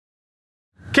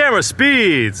Camera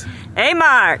speeds. Hey,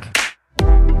 Mark.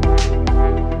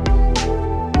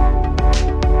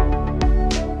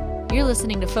 You're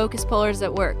listening to Focus Pullers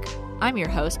at Work. I'm your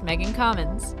host, Meghan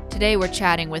Commons. Today we're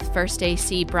chatting with First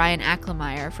AC Brian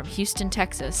Aichlmayr from Houston,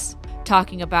 Texas,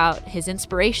 talking about his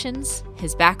inspirations,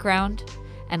 his background,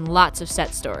 and lots of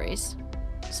set stories.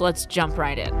 So let's jump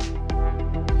right in.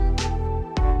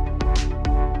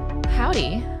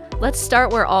 Howdy. Let's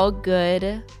start where all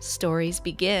good stories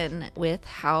begin, with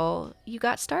how you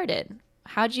got started.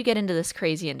 How'd you get into this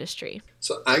crazy industry?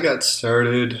 So I got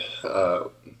started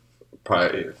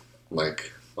probably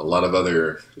like a lot of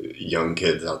other young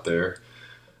kids out there,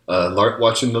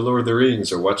 watching The Lord of the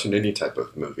Rings or watching any type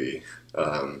of movie.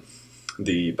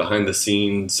 The behind the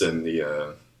scenes and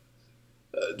the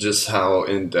just how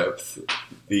in depth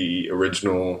the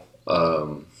original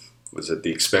the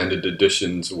expanded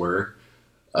editions were.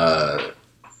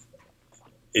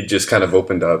 It just kind of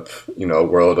opened up, a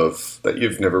world of that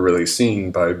you've never really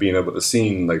seen by being able to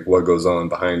see like what goes on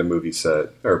behind a movie set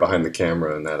or behind the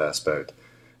camera in that aspect.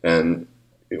 And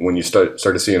when you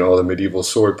started seeing all the medieval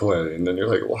sword play, and then you're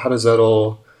like, well, how does that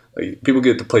all, like, people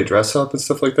get to play dress up and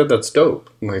stuff like that? That's dope.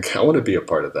 I'm like, I want to be a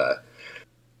part of that.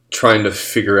 Trying to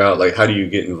figure out, like, how do you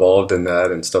get involved in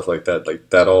that and stuff like that. Like,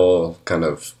 that all kind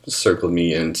of circled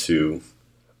me into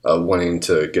wanting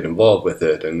to get involved with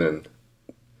it. And then,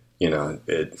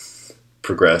 it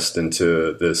progressed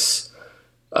into this,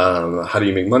 how do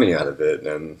you make money out of it?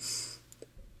 And,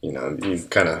 you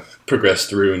kind of progress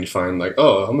through and you find like,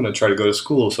 oh, I'm going to try to go to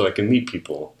school so I can meet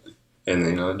people. And,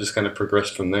 it just kind of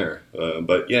progressed from there.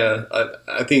 But yeah,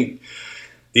 I think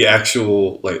the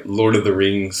actual, like, Lord of the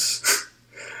Rings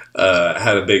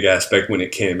had a big aspect when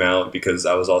it came out, because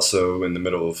I was also in the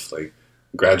middle of, like,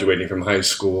 graduating from high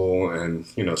school and,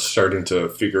 starting to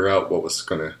figure out what was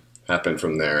going to happen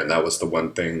from there. And that was the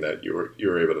one thing that you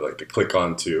were able to, like, to click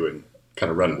onto and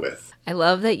kind of run with. I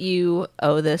love that you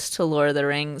owe this to Lord of the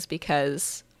Rings,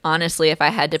 because honestly, if I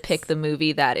had to pick the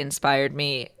movie that inspired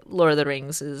me, Lord of the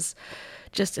Rings is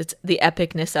just, it's the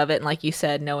epicness of it. And like you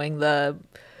said,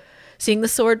 seeing the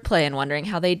sword play and wondering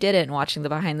how they did it and watching the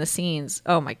behind the scenes.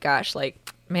 Oh my gosh,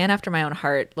 like, man after my own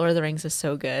heart. Lord of the Rings is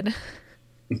so good.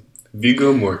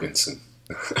 Viggo Mortensen.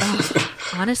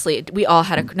 Honestly, we all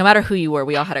had no matter who you were,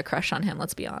 we all had a crush on him,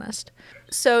 let's be honest.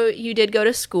 So you did go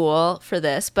to school for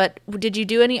this, but did you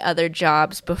do any other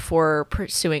jobs before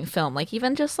pursuing film? Like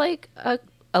even just like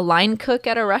a line cook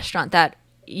at a restaurant that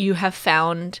you have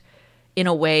found in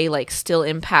a way like still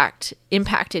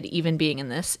impacted even being in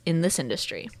this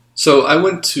industry? So I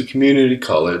went to community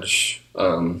college,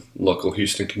 local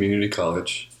Houston community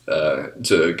college,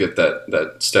 to get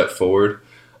that step forward.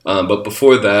 But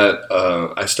before that,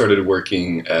 I started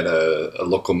working at a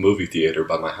local movie theater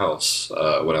by my house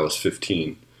when I was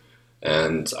 15.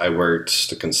 And I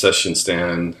worked the concession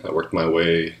stand. I worked my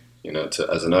way,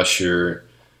 as an usher,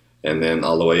 and then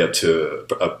all the way up to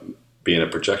being a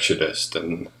projectionist.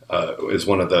 And it was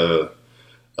one of the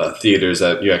theaters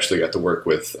that you actually got to work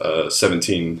with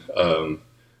 17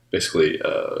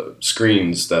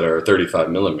 screens that are 35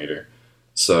 millimeter.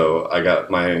 So I got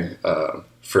my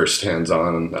first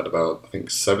hands-on at about, I think,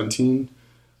 17,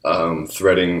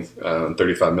 threading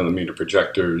 35 millimeter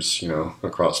projectors,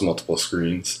 across multiple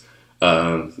screens.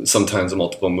 Sometimes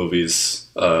multiple movies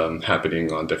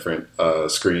happening on different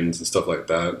screens and stuff like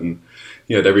that. And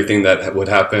you had everything that would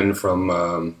happen from,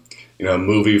 a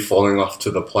movie falling off to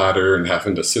the platter and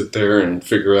having to sit there and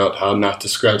figure out how not to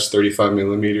scratch 35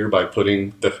 millimeter by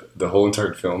putting the whole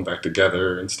entire film back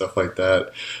together and stuff like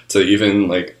that. So even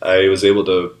like I was able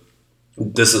to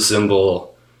disassemble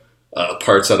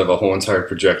parts out of a whole entire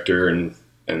projector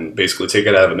and basically take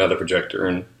it out of another projector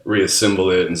and reassemble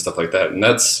it and stuff like that. And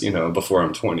that's, before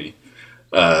I'm 20.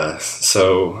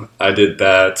 So I did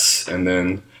that, and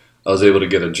then I was able to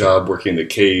get a job working the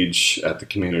cage at the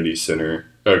community center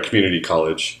or community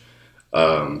college,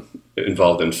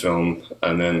 involved in film.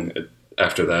 And then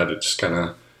after that, it just kind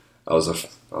of, I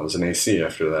was an AC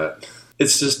after that.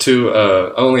 It's just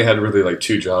I only had really like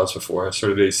 2 jobs before I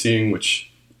started ACing,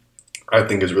 which I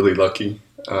think is really lucky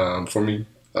for me,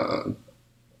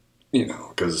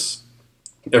 because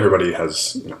everybody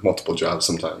has multiple jobs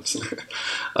sometimes.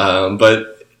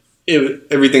 But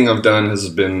everything I've done has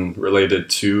been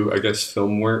related to, I guess,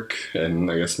 film work,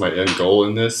 and I guess my end goal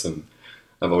in this, and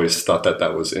I've always thought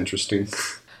that was interesting.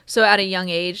 So at a young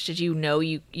age, did you know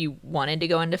you wanted to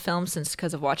go into film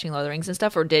because of watching Lord of the Rings and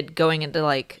stuff, or did going into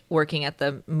like working at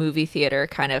the movie theater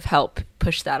kind of help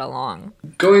push that along?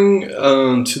 Going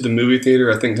to the movie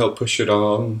theater, I think, helped push it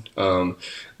on.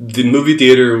 The movie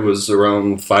theater was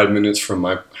around 5 minutes from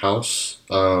my house,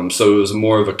 so it was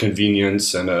more of a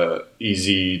convenience and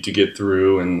easy to get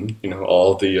through. And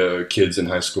all the kids in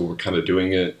high school were kind of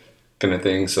doing it, kind of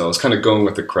thing. So I was kind of going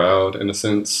with the crowd in a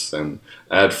sense, and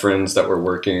I had friends that were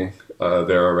working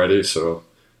there already, so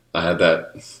I had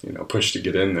that push to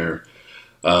get in there.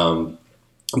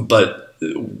 But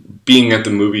being at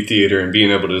the movie theater and being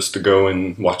able to go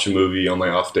and watch a movie on my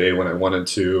off day when I wanted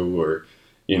to, or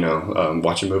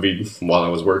watch a movie while I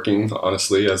was working,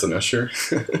 honestly, as an usher,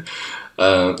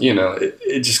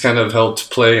 it just kind of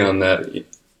helped play on that,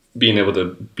 being able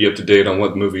to be up to date on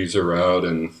what movies are out,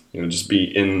 and just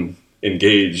be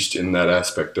engaged in that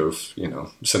aspect of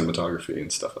cinematography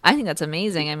and stuff. I think that's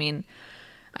amazing. I mean,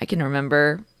 I can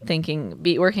remember thinking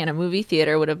working at a movie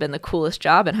theater would have been the coolest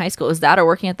job in high school. Is that or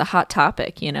working at the Hot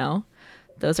Topic?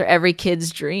 Those are every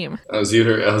kid's dream. I was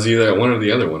either one or the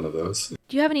other one of those.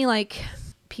 Do you have any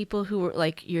people who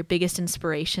were your biggest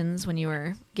inspirations when you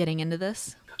were getting into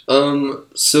this?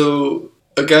 So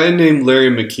a guy named Larry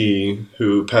McKee,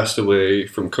 who passed away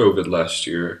from COVID last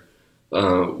year,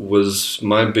 was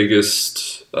my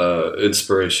biggest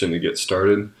inspiration to get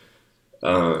started.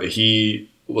 He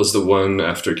was the one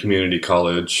after community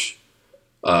college.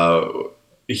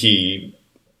 He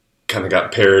kind of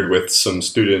got paired with some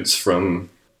students from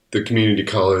the community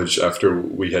college after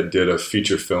we had did a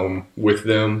feature film with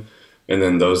them. And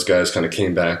then those guys kind of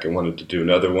came back and wanted to do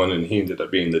another one, and he ended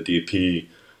up being the DP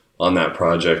on that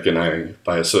project. And I,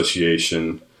 by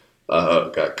association,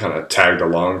 got kind of tagged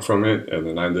along from it, and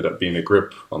then I ended up being a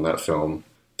grip on that film.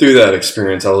 Through that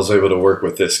experience, I was able to work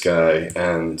with this guy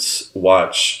and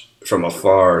watch from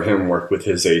afar him work with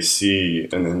his AC,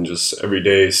 and then just every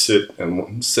day sit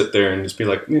there and just be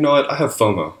like, what, I have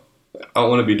FOMO. I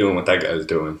want to be doing what that guy's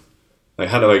doing.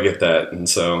 How do I get that? And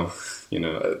so,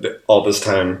 all this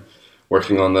time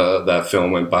working on that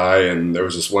film went by, and there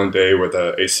was just one day where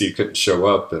the AC couldn't show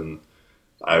up, and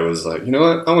I was like,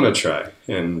 what, I want to try.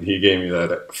 And he gave me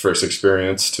that first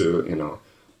experience to,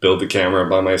 build the camera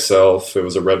by myself. It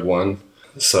was a red one.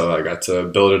 So I got to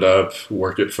build it up,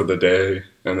 work it for the day,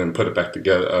 and then put it back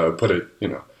together,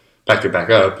 pack it back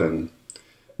up. And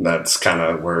that's kind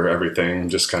of where everything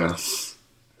just kind of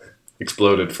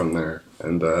exploded from there.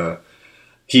 And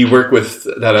he worked with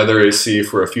that other AC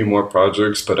for a few more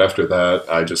projects, but after that,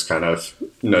 I just kind of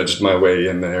nudged my way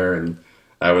in there, and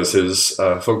I was his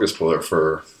focus puller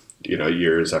for,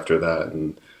 years after that.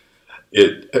 And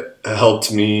it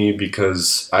helped me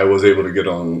because I was able to get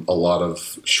on a lot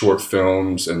of short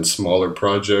films and smaller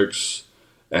projects,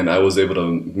 and I was able to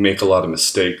make a lot of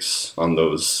mistakes on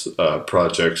those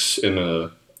projects in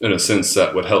a sense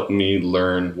that would help me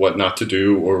learn what not to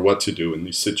do or what to do in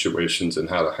these situations and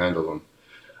how to handle them.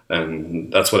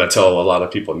 And that's what I tell a lot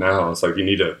of people now. It's like, you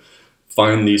need to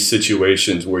find these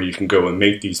situations where you can go and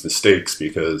make these mistakes,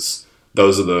 because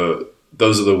those are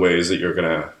the ways that you're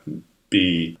going to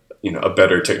be a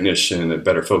better technician, a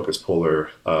better focus puller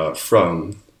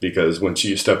from, because once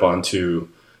you step onto,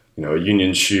 a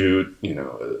union shoot,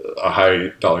 a high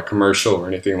dollar commercial or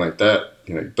anything like that,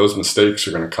 those mistakes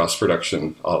are going to cost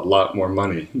production a lot more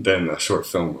money than a short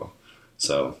film will.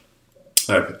 So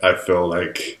I feel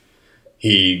like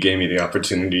he gave me the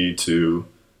opportunity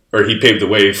he paved the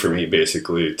way for me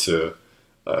basically to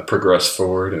progress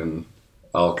forward, and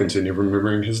I'll continue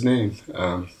remembering his name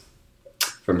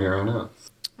from here on out.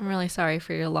 I'm really sorry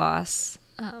for your loss.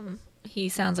 He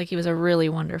sounds like he was a really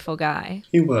wonderful guy.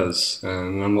 He was,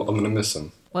 and I'm going to miss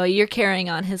him. Well, you're carrying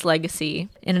on his legacy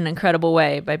in an incredible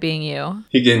way by being you.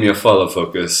 He gave me a follow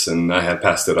focus, and I had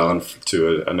passed it on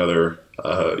to another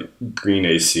green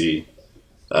AC,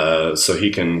 so he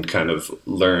can kind of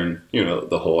learn,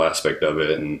 the whole aspect of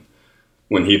it. And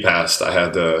when he passed, I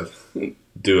had to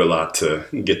do a lot to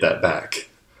get that back.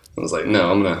 I was like,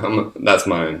 no, that's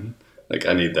mine. Like,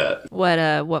 I need that.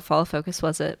 What follow focus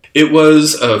was it? It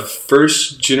was a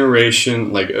first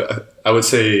generation, I would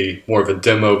say more of a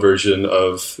demo version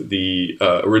of the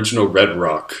original Red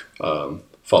Rock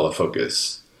follow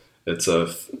focus. It's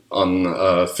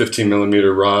on 15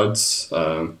 millimeter rods.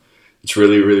 It's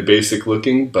really, really basic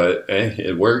looking, but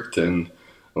it worked. And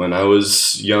when I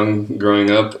was young growing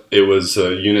up, it was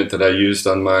a unit that I used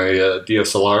on my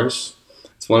DSLRs.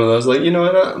 It's one of those, I'm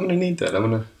going to need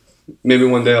that. Maybe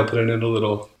one day I'll put it in a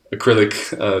little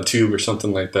acrylic tube or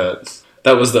something like that.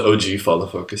 That was the OG follow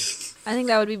focus. I think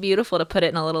that would be beautiful to put it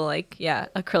in a little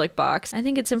acrylic box. I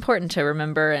think it's important to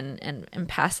remember and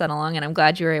pass that along, and I'm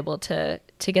glad you were able to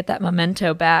get that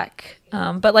memento back.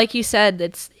 But like you said,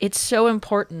 it's so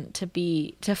important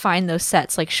to find those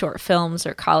sets like short films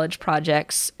or college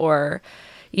projects or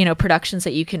productions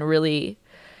that you can really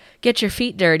get your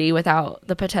feet dirty without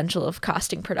the potential of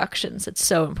costing productions. It's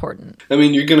so important. I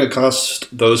mean, you're going to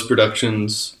cost those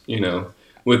productions,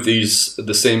 with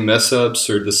the same mess ups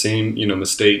or the same,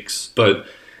 mistakes. But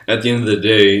at the end of the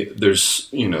day, there's,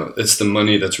 it's the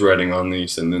money that's riding on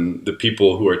these and then the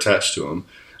people who are attached to them.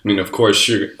 I mean, of course,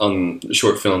 you're on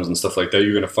short films and stuff like that,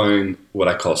 you're going to find what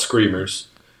I call screamers,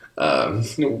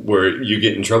 where you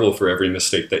get in trouble for every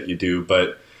mistake that you do.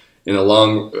 But in a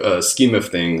long scheme of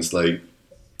things, like,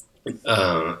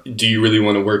 do you really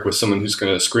want to work with someone who's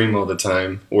going to scream all the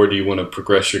time, or do you want to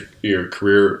progress your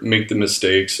career, make the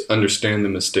mistakes, understand the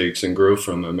mistakes, and grow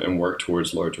from them and work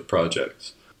towards larger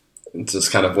projects? It's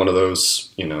just kind of one of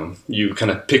those, you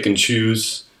kind of pick and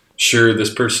choose. Sure,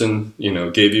 this person,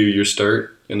 gave you your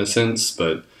start in a sense,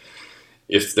 but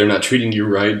if they're not treating you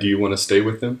right, do you want to stay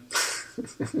with them?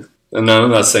 And no,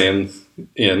 I'm not saying,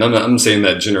 I'm saying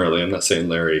that generally. I'm not saying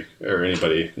Larry or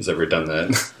anybody has ever done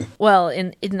that. Well,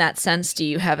 in that sense, do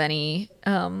you have any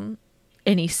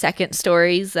second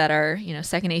stories that are,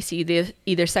 second AC,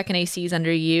 either second ACs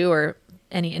under you, or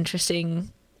any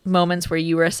interesting moments where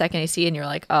you were a second AC and you're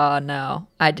like, oh no,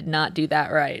 I did not do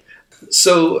that right?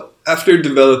 So after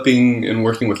developing and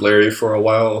working with Larry for a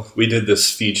while, we did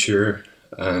this feature,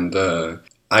 and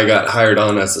I got hired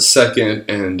on as a second,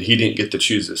 and he didn't get to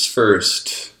choose his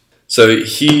first. So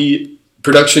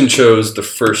production chose the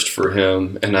first for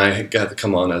him, and I got to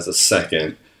come on as a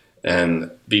second. And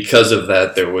because of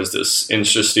that, there was this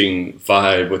interesting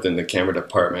vibe within the camera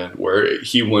department where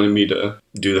he wanted me to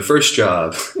do the first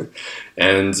job.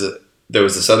 And there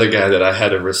was this other guy that I had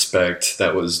to respect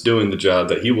that was doing the job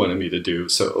that he wanted me to do.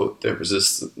 So there was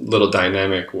this little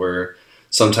dynamic where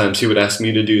sometimes he would ask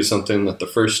me to do something that the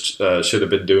first should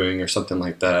have been doing or something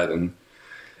like that. And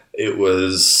it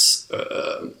was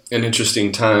an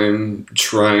interesting time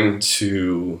trying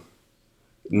to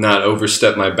not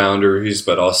overstep my boundaries,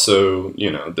 but also,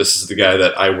 this is the guy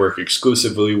that I work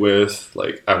exclusively with.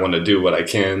 Like, I want to do what I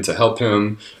can to help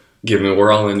him, given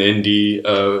we're all in indie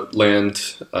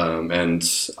land,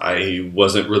 and I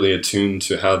wasn't really attuned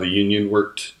to how the union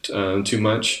worked too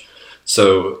much.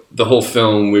 So the whole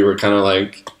film, we were kind of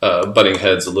like butting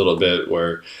heads a little bit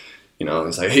where,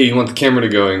 it's like, hey, you want the camera to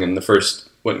going? And the first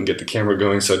wouldn't get the camera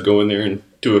going, so I'd go in there and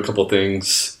do a couple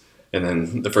things. And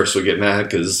then the first would get mad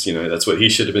because, that's what he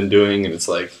should have been doing. And it's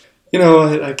like,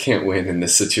 I can't win in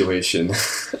this situation.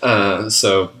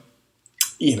 So,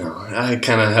 I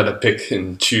kind of had to pick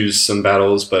and choose some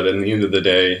battles. But in the end of the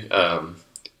day,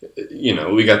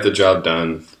 we got the job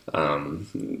done.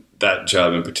 That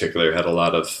job in particular had a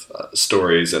lot of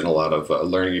stories and a lot of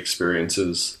learning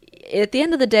experiences. At the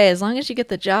end of the day, as long as you get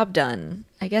the job done,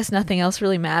 I guess nothing else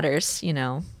really matters,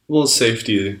 Well,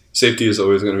 safety is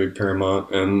always going to be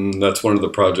paramount, and that's one of the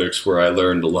projects where I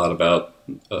learned a lot about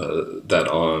that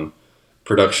on.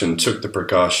 Production took the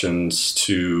precautions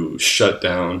to shut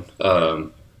down a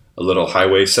little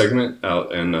highway segment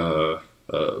out in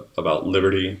about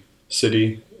Liberty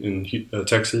City in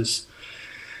Texas.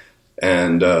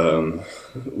 And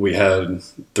we had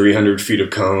 300 feet of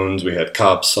cones. We had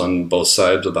cops on both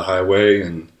sides of the highway,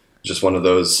 and just one of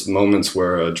those moments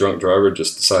where a drunk driver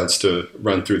just decides to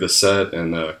run through the set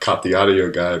and caught the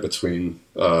audio guy between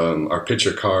our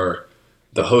picture car,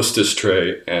 the hostess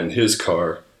tray, and his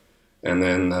car. And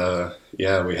then,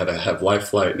 we had to have life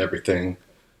flight and everything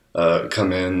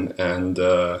come in. And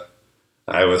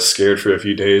I was scared for a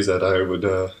few days that I would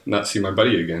not see my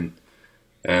buddy again.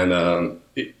 And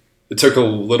it took a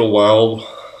little while,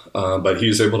 but he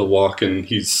was able to walk, and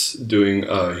he's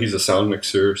a sound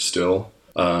mixer still.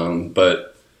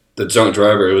 But the drunk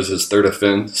driver, it was his third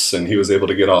offense, and he was able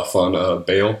to get off on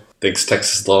bail, thanks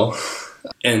Texas law.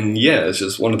 And it's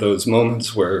just one of those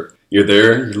moments where you're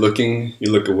there, you're looking, you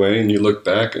look away, and you look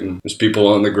back, and there's people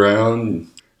on the ground,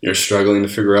 and you're struggling to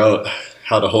figure out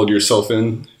how to hold yourself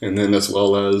in, and then as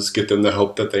well as get them the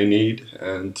help that they need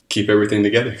and keep everything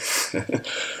together. It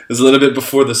was a little bit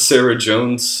before the Sarah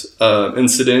Jones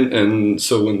incident, and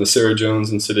so when the Sarah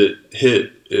Jones incident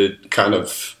hit, it kind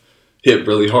of hit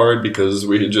really hard because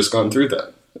we had just gone through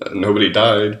that. Nobody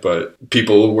died, but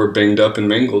people were banged up and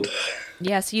mangled.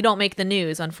 Yes, you don't make the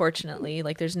news, unfortunately.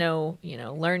 Like, there's no,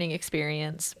 learning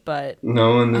experience, but...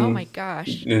 No, and then, oh my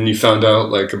gosh. And you found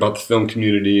out, about the film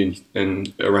community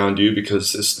and around you,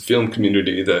 because it's the film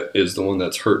community that is the one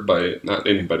that's hurt by it, not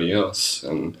anybody else.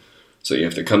 And so you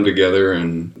have to come together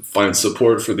and find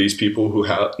support for these people who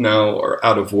now are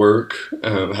out of work,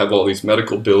 have all these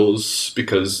medical bills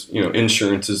because,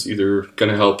 insurance is either going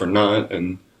to help or not,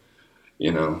 and,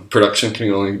 production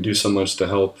can only do so much to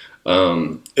help.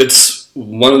 It's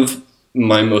one of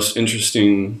my most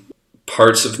interesting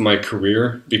parts of my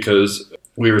career because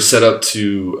we were set up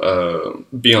to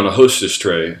be on a hostess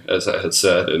tray, as I had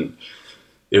said, and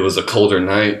it was a colder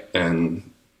night, and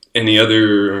any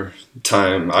other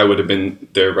time I would have been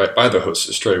there right by the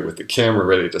hostess tray with the camera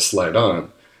ready to slide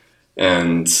on.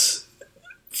 And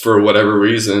for whatever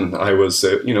reason, I was,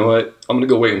 you know what, I'm going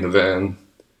to go wait in the van.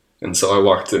 And so I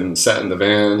walked in and sat in the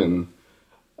van,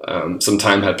 and some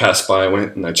time had passed by. I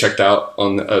went and I checked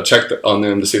on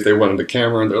them to see if they wanted the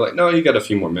camera, and they're like, no, you got a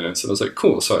few more minutes. And I was like,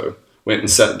 cool. So I went and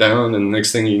sat down, and the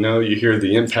next thing you know, you hear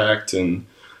the impact and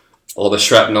all the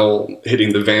shrapnel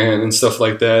hitting the van and stuff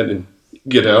like that, and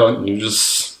get out and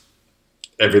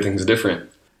everything's different.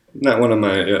 Not one of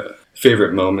my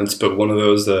favorite moments, but one of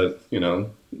those that,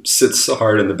 sits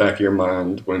hard in the back of your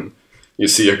mind when you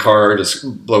see a car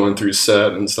just blowing through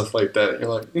set and stuff like that. You're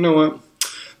like, you know what?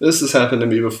 This has happened to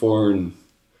me before, and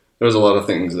there's a lot of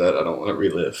things that I don't want to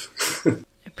relive. I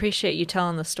appreciate you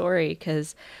telling the story,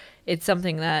 because it's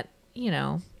something that,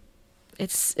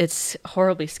 it's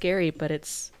horribly scary, but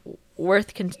it's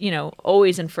worth,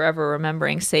 always and forever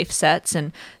remembering safe sets. And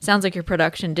it sounds like your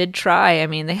production did try. I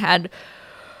mean, they had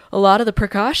a lot of the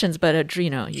precautions, but,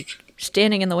 you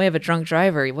standing in the way of a drunk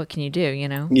driver, what can you do,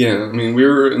 Yeah, I mean, we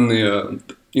were in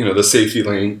the safety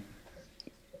lane.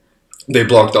 They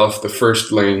blocked off the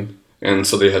first lane, and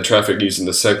so they had traffic using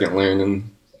the second lane,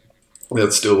 and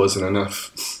that still wasn't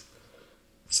enough.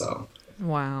 So.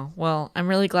 Wow. Well, I'm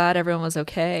really glad everyone was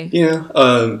okay. Yeah,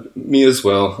 me as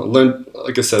well.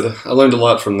 Like I said, I learned a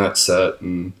lot from that set,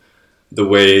 and the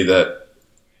way that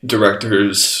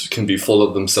directors can be full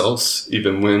of themselves,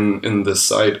 even when in the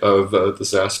sight of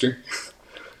disaster.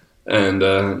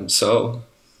 And so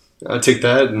I take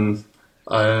that, and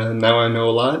now I know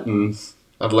a lot, and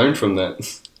I've learned from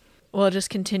that. Well, just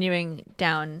continuing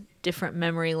down different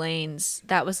memory lanes,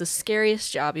 that was the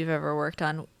scariest job you've ever worked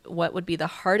on. What would be the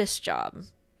hardest job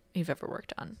you've ever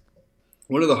worked on?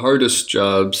 One of the hardest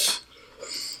jobs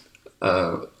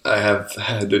I have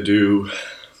had to do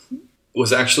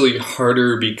was actually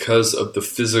harder because of the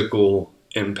physical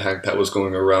impact that was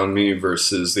going around me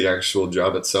versus the actual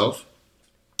job itself.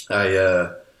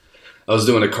 I was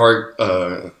doing a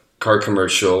car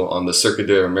commercial on the Circuit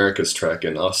des Americas track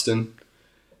in Austin,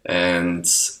 and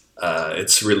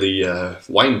it's really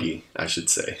windy, I should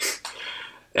say.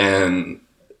 And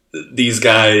these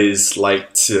guys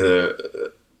like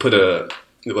to put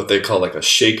what they call like a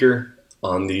shaker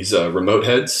on these remote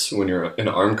heads when you're in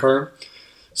an arm car.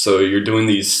 So you're doing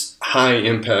these high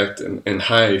impact and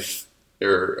high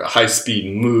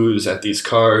speed moves at these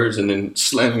cars, and then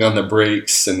slamming on the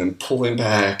brakes and then pulling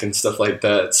back and stuff like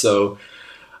that. So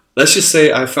let's just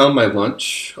say I found my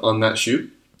lunch on that shoot,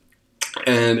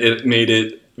 and it made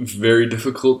it very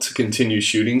difficult to continue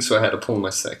shooting. So I had to pull my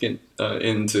second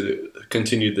in to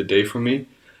continue the day for me.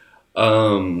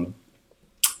 And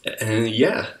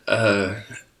yeah,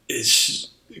 it's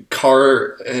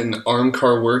car and arm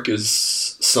car work is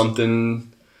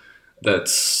something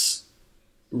that's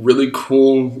really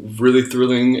cool, really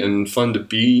thrilling, and fun to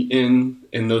be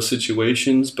in those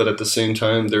situations. But at the same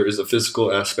time, there is a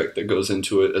physical aspect that goes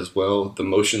into it as well, the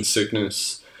motion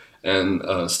sickness and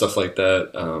stuff like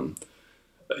that.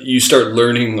 You start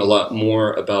learning a lot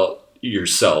more about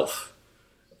yourself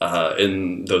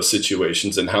in those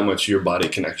situations, and how much your body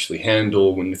can actually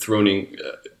handle when you're thrown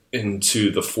into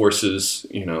the forces,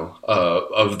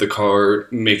 of the car,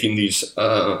 making these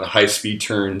high-speed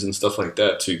turns and stuff like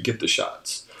that to get the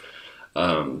shots.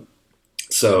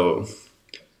 So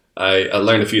I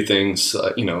learned a few things,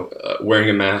 wearing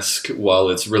a mask while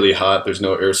it's really hot. There's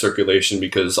no air circulation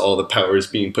because all the power is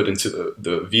being put into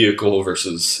the vehicle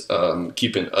versus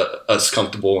keeping us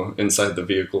comfortable inside the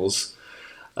vehicles.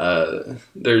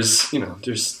 There's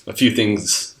a few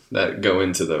things that go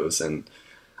into those, and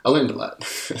I learned a lot.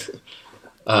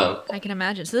 I can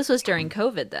imagine. So this was during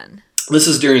COVID then? This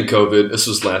is during COVID. This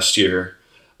was last year.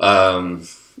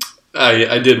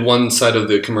 I did one side of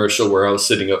the commercial where I was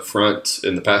sitting up front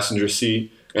in the passenger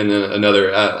seat, and then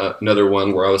another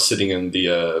one where I was sitting in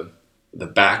the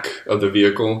back of the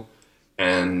vehicle,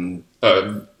 and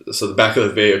so the back of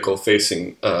the vehicle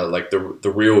facing like the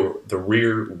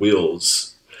rear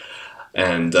wheels.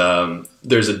 And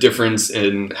there's a difference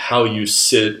in how you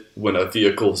sit when a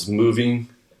vehicle's moving,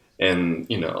 and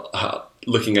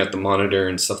looking at the monitor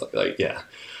and stuff like that. Yeah,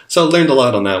 so I learned a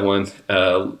lot on that one.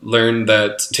 Learned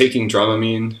that taking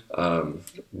Dramamine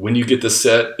when you get the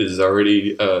set is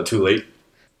already too late.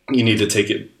 You need to take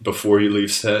it before you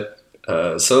leave set.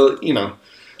 So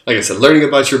like I said, learning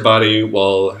about your body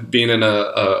while being in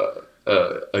a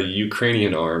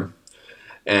Ukrainian arm,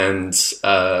 and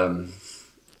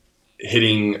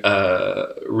hitting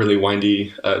really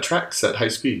windy tracks at high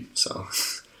speed. So,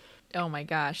 Oh my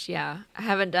gosh, yeah. I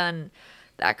haven't done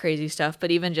that crazy stuff, but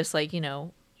even just like,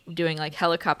 doing like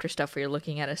helicopter stuff where you're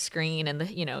looking at a screen and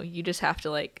you just have to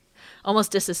like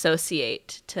almost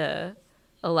disassociate to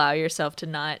allow yourself to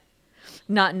not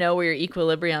know where your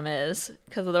equilibrium is,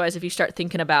 because otherwise if you start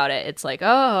thinking about it, it's like,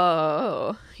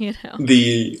 the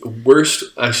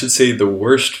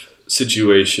worst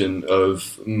situation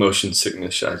of motion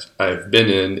sickness I've been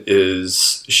in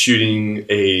is shooting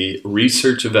a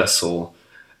research vessel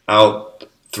out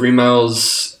 3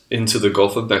 miles into the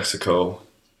Gulf of Mexico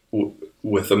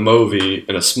with a Movi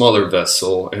and a smaller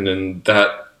vessel, and then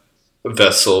that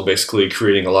vessel basically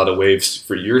creating a lot of waves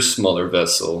for your smaller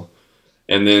vessel,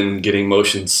 and then getting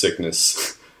motion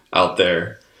sickness out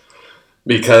there.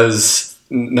 Because,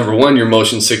 number one, your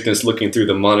motion sickness looking through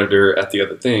the monitor at the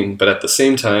other thing, but at the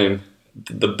same time,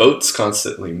 the boat's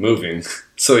constantly moving.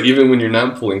 So even when you're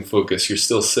not pulling focus, you're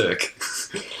still sick.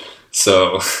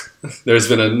 So there's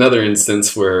been another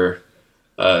instance where,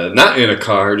 not in a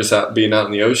car, just being out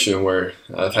in the ocean, where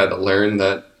I've had to learn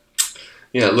that,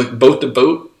 boat to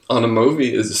boat on a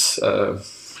movie is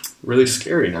really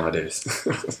scary nowadays.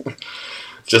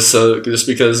 just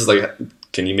because, like,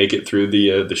 can you make it through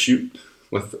the shoot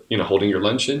with holding your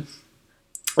lunch in?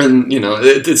 And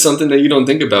it's something that you don't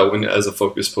think about when as a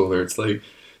focus puller. It's like,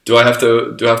 do I have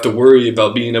to worry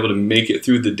about being able to make it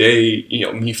through the day?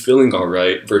 Me feeling all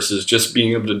right versus just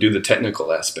being able to do the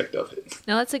technical aspect of it.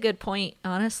 No, that's a good point.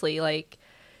 Honestly, like,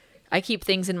 I keep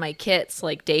things in my kits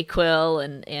like Dayquil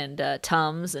and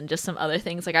Tums and just some other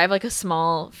things. Like, I have like a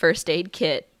small first aid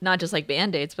kit, not just like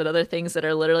Band-Aids, but other things that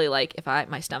are literally like, if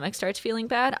my stomach starts feeling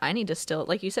bad, I need to still,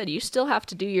 like you said, you still have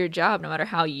to do your job no matter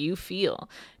how you feel.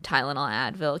 Tylenol,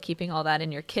 Advil, keeping all that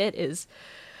in your kit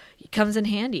comes in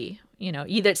handy.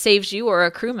 Either it saves you or a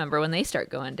crew member when they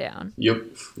start going down. Yep.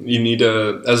 You need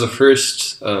as a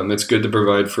first, it's good to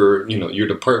provide for, your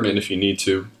department if you need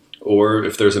to, or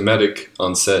if there's a medic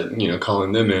on set,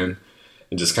 calling them in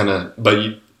and just kind of, but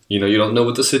you don't know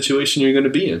what the situation you're going to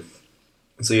be in.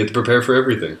 So you have to prepare for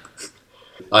everything.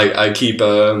 I keep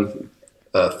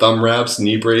thumb wraps,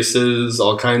 knee braces,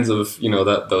 all kinds of,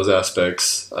 those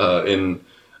aspects in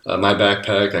my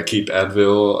backpack. I keep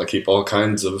Advil. I keep all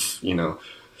kinds of,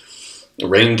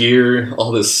 rain gear,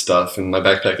 all this stuff. And my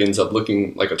backpack ends up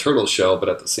looking like a turtle shell, but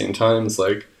at the same time, it's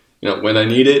like, when I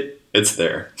need it, it's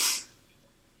there.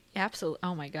 Absolutely.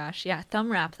 Oh my gosh. Yeah.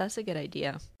 Thumb wrap. That's a good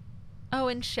idea. Oh,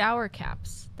 and shower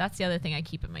caps. That's the other thing I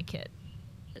keep in my kit.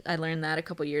 I learned that a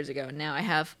couple years ago. And now I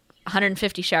have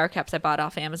 150 shower caps I bought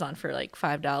off Amazon for like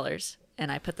 $5.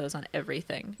 And I put those on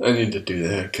everything. I need to do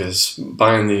that because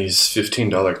buying these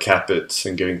 $15 Capits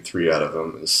and getting 3 out of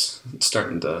them is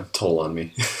starting to toll on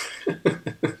me.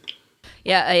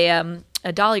 Yeah,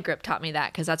 a dolly grip taught me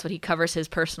that because that's what he covers his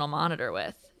personal monitor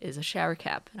with, is a shower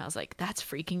cap. And I was like, that's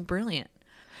freaking brilliant.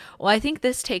 Well, I think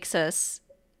this takes us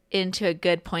into a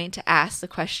good point to ask the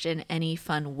question, any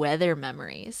fun weather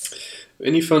memories?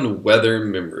 Any fun weather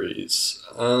memories?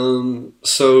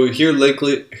 So here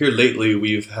lately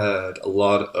we've had a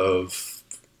lot of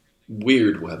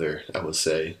weird weather, I would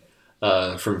say.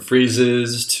 From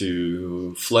freezes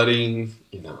to flooding,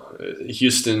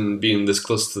 Houston being this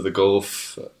close to the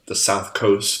Gulf, the South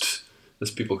Coast, as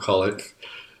people call it.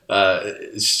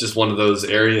 It's just one of those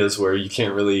areas where you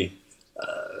can't really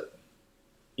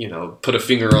put a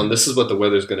finger on this is what the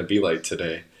weather's going to be like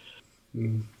today.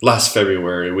 Last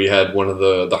February, we had one of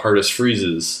the hardest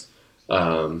freezes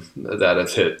that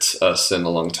have hit us in a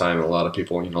long time. A lot of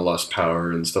people, lost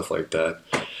power and stuff like that.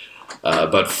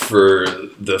 But for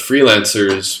the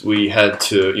freelancers, we had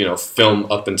to,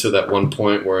 film up until that one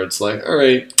point where it's like, all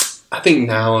right, I think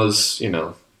now is,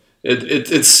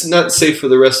 it's not safe for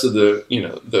the rest of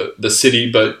the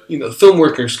city, but film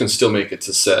workers can still make it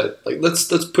to set. Like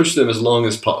let's push them as long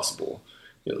as possible.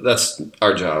 That's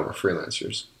our job. We're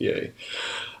freelancers. Yay.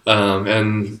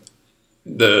 And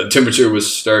the temperature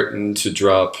was starting to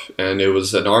drop, and it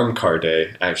was an arm car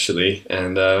day actually,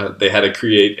 and they had to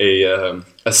create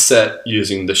a set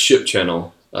using the ship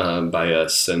channel by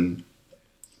us, and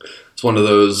it's one of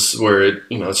those where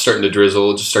it's starting to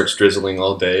drizzle. It just starts drizzling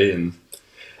all day, and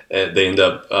they end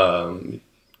up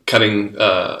cutting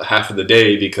half of the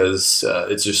day because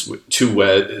it's just too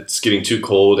wet, it's getting too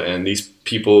cold, and these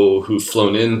people who've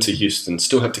flown into Houston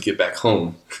still have to get back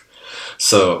home.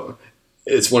 So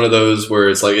it's one of those where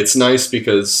it's like, it's nice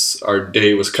because our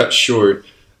day was cut short.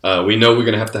 We know we're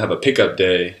going to have a pickup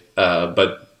day,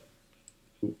 but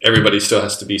everybody still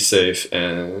has to be safe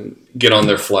and get on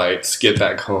their flights, get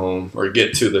back home, or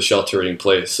get to the sheltering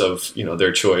place of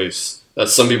their choice.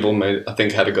 Some people might, I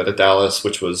think, had to go to Dallas,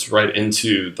 which was right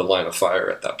into the line of fire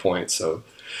at that point. So,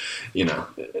 you know,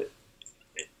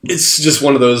 it's just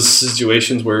one of those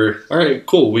situations where, all right,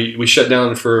 cool, we shut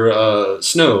down for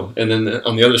snow, and then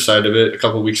on the other side of it, a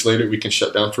couple of weeks later, we can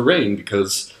shut down for rain,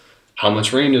 because how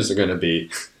much rain is there going to be?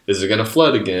 Is it going to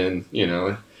flood again? You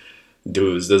know,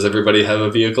 does everybody have a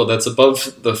vehicle that's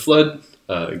above the flood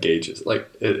gauges? Like,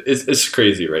 it's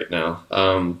crazy right now.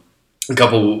 A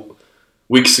couple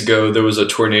weeks ago, there was a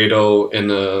tornado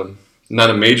in not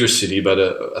a major city, but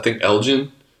I think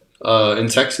Elgin in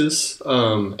Texas,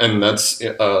 and that's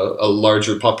a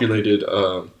larger populated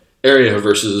area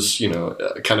versus, you know,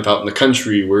 kind of out in the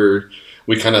country where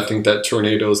we kind of think that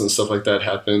tornadoes and stuff like that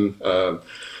happen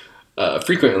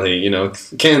frequently. You know,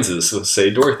 Kansas, let's say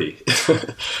Dorothy,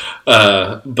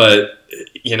 but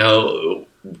you know,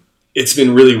 it's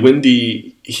been really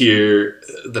windy here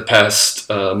the past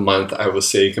month, I would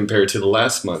say, compared to the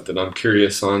last month. And I'm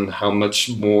curious on how much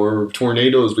more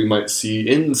tornadoes we might see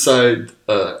inside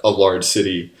a large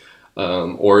city,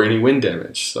 or any wind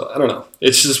damage. So I don't know.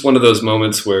 It's just one of those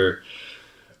moments where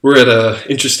we're at an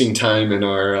interesting time in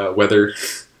our weather,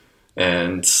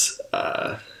 and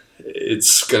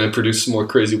it's going to produce some more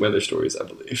crazy weather stories, I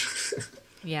believe.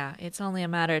 Yeah, it's only a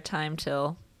matter of time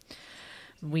till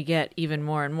we get even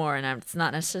more and more, and it's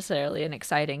not necessarily an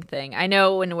exciting thing. I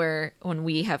know when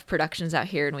we have productions out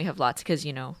here and we have lots, because,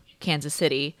 you know, Kansas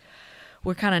City,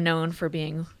 we're kind of known for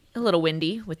being a little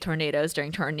windy with tornadoes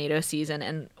during tornado season,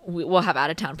 and we'll have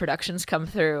out of town productions come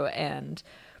through, and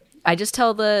I just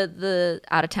tell the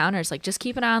out of towners, like, just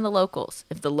keep an eye on the locals.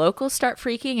 If the locals start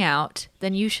freaking out,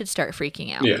 then you should start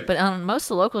freaking out. Yeah. But most of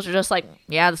the locals are just like,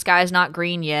 yeah, the sky's not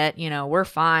green yet. You know, we're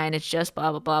fine. It's just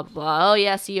blah, blah, blah, blah. Oh,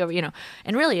 yeah, see you over, you know.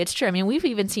 And really, it's true. I mean, we've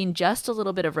even seen just a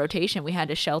little bit of rotation. We had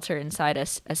to shelter inside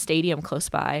a stadium close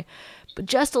by, but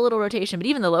just a little rotation. But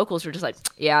even the locals were just like,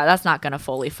 yeah, that's not going to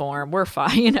fully form. We're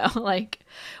fine, you know. Like,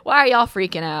 why are y'all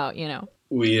freaking out, you know?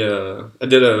 I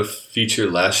did a feature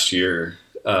last year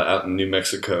out in New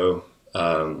Mexico,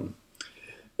 and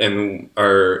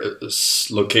our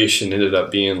location ended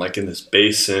up being like in this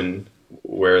basin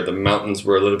where the mountains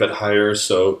were a little bit higher,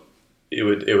 so it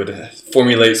would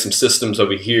formulate some systems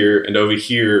over here and over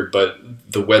here, but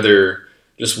the weather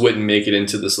just wouldn't make it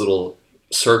into this little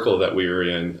circle that we were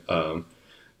in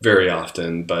very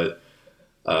often. But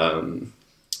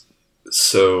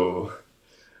so,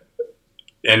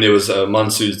 and it was a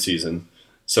monsoon season,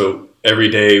 so every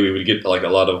day we would get like a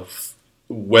lot of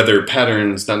weather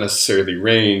patterns, not necessarily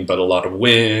rain, but a lot of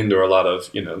wind or a lot of,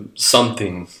 you know,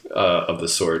 something of the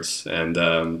sorts. And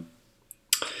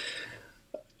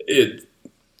it's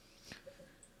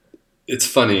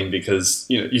funny because,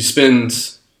 you know, you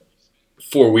spend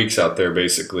 4 weeks out there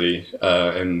basically,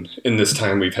 and in this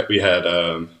time we had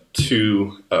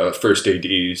two first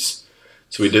ADs.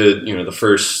 So we did, you know, the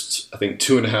first, I think,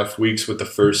 2.5 weeks with the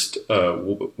first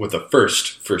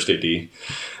first AD,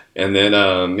 and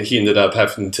then he ended up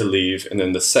having to leave, and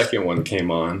then the second one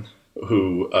came on,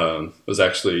 who was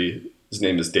actually, his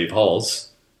name is Dave Halls,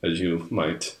 as you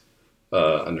might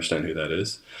understand who that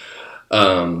is,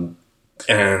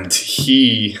 and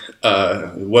he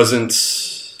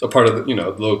wasn't a part of the, you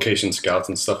know, the location scouts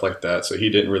and stuff like that, so he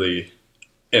didn't really,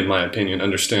 in my opinion,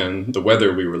 understand the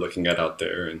weather we were looking at out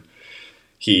there. And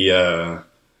we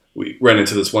ran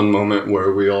into this one moment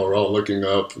where we all were all looking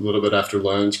up a little bit after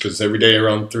lunch, because every day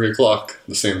around 3 o'clock,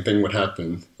 the same thing would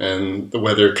happen. And the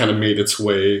weather kind of made its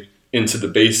way into the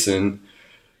basin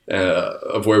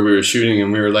of where we were shooting.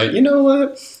 And we were like, you know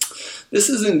what? This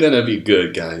isn't going to be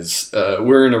good, guys.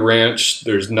 We're in a ranch.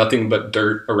 There's nothing but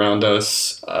dirt around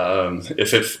us.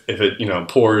 If it you know,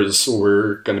 pours,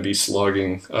 we're going to be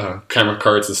slogging camera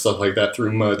carts and stuff like that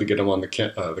through mud to get them on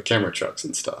the camera trucks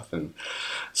and stuff. And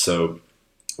so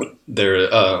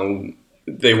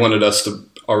they wanted us to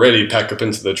already pack up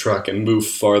into the truck and move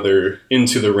farther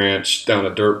into the ranch down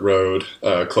a dirt road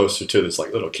closer to this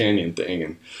like little canyon thing.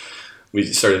 And we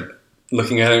started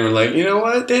looking at it and we're like, you know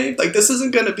what, Dave? Like, this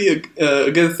isn't going to be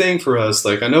a good thing for us.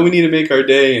 Like, I know we need to make our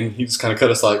day. And he just kind of cut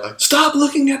us like, stop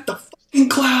looking at the fucking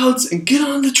clouds and get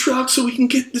on the truck so we can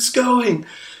get this going.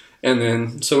 And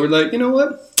then, so we're like, you know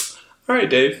what? All right,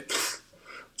 Dave.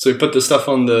 So we put the stuff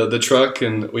on the truck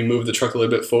and we moved the truck a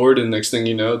little bit forward. And next thing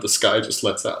you know, the sky just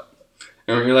lets out.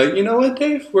 And we're like, you know what,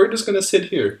 Dave? We're just going to sit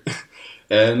here.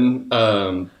 And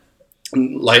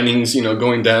lightning's, you know,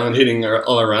 going down, hitting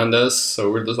all around us.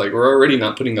 So we're just like, we're already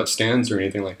not putting up stands or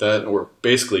anything like that. And we're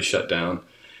basically shut down.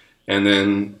 And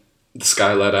then the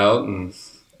sky let out and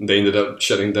they ended up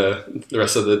shutting the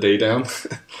rest of the day down.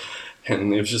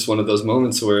 And it was just one of those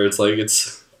moments where it's like,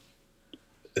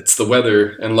 it's the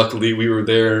weather. And luckily we were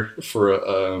there for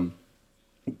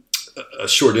a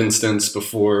short instance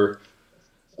before,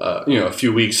 a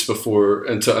few weeks before,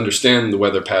 and to understand the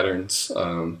weather patterns.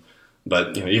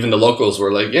 But even the locals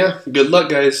were like, "Yeah, good luck,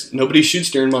 guys. Nobody shoots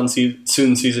during monsoon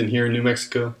season here in New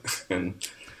Mexico," and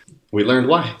we learned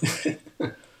why.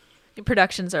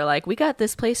 Productions are like, "We got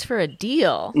this place for a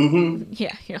deal." Mm-hmm.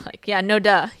 Yeah, you're like, "Yeah, no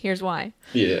duh. Here's why."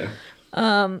 Yeah.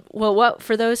 Well,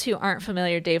 for those who aren't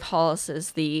familiar, Dave Hollis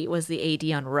was the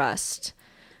AD on Rust.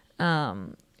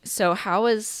 So how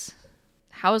was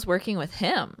working with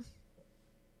him?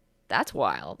 That's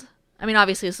wild. I mean,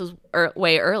 obviously this was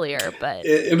way earlier, but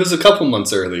it was a couple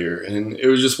months earlier, and it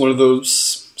was just one of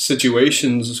those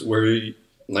situations where,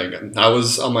 like, I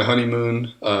was on my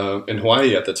honeymoon in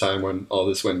Hawaii at the time when all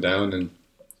this went down, and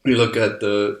you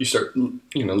start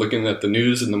looking at the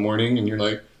news in the morning, and you're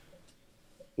like,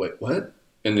 wait, what?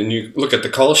 And then you look at the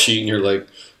call sheet, and you're like,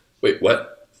 wait,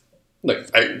 what? Like,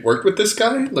 I worked with this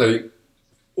guy? Like,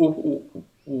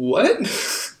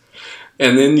 what?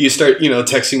 And then you start,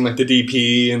 texting like the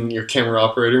DP and your camera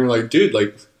operator, and you're like, dude,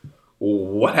 like,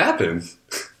 what happened?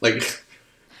 Like,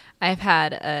 I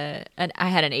had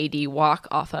an AD walk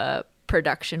off a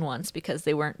production once because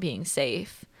they weren't being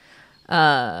safe.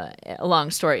 A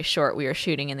long story short, we were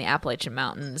shooting in the Appalachian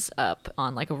Mountains up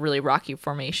on like a really rocky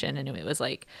formation, and it was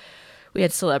like we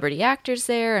had celebrity actors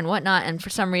there and whatnot, and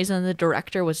for some reason the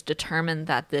director was determined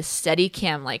that this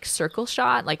Steadicam like circle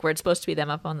shot, like where it's supposed to be them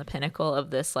up on the pinnacle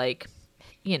of this like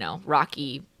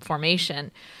rocky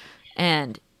formation,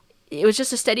 and it was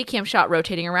just a Steadicam shot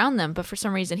rotating around them, but for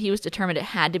some reason he was determined it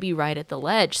had to be right at the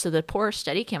ledge, so the poor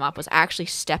Steadicam op was actually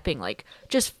stepping like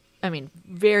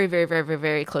very, very, very, very,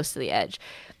 very close to the edge.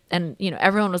 And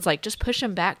everyone was like, just push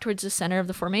them back towards the center of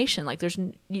the formation, like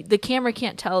the camera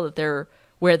can't tell that they're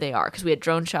where they are, because we had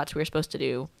drone shots we were supposed to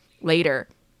do later.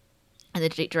 And the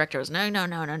director was, no,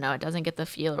 it doesn't get the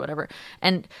feel or whatever.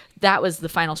 And that was the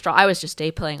final straw. I was just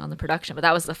day playing on the production, but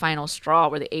that was the final straw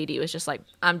where the AD was just like,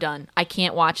 I'm done. I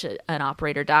can't watch an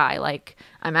operator die. Like,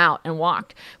 I'm out, and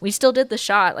walked. We still did the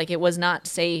shot. Like, it was not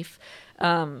safe,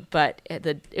 but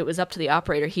it was up to the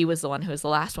operator. He was the one who was the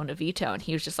last one to veto, and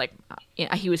he was just like,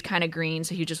 he was kind of green,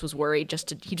 so he just was worried.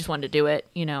 He just wanted to do it,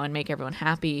 and make everyone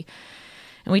happy.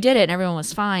 And we did it, and everyone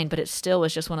was fine, but it still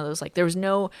was just one of those, like, there was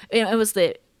no, it was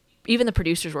even the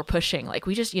producers were pushing, like,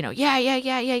 we just,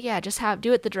 yeah, just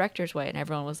do it the director's way. And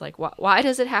everyone was like, why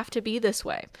does it have to be this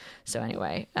way? So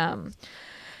anyway,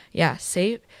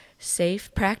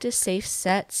 safe practice, safe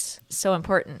sets, so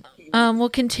important. Well,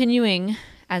 continuing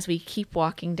as we keep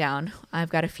walking down, I've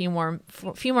got a few more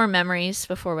memories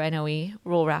before I know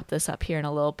we'll wrap this up here in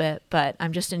a little bit, but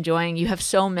I'm just enjoying, you have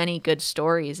so many good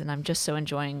stories, and I'm just so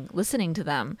enjoying listening to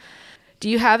them. Do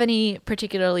you have any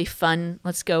particularly fun,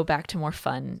 let's go back to more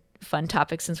fun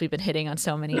topics, since we've been hitting on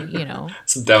so many,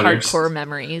 hardcore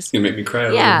memories. You make me cry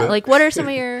a little bit. Like, what are some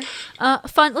of your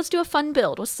fun, let's do a fun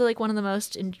build. What's one of the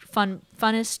most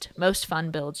most fun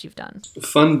builds you've done?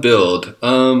 Fun build.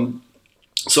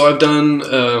 So I've done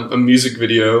a music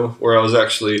video where I was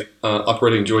actually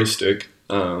operating joystick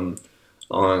and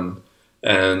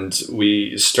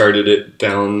we started it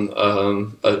down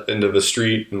into the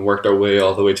street and worked our way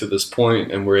all the way to this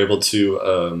point, and we're able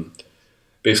to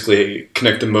basically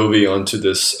connect the Mobi onto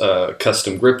this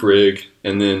custom grip rig,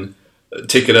 and then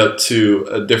take it up to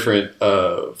a different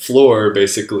floor,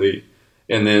 basically.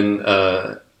 And then,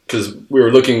 because we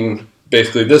were looking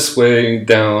basically this way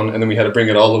down, and then we had to bring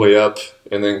it all the way up,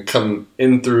 and then come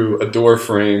in through a door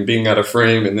frame, being out of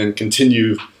frame, and then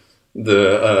continue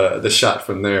the shot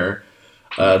from there.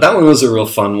 That one was a real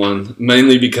fun one,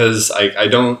 mainly because I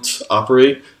don't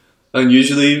operate. And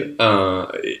usually,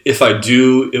 if I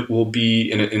do, it will be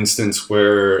in an instance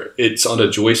where it's on a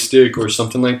joystick or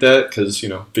something like that, because,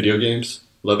 video games,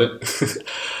 love it.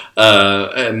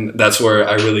 And that's where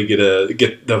I really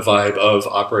get the vibe of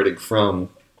operating from.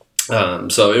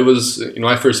 So it was,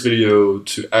 my first video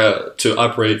to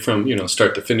operate from,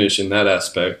 start to finish in that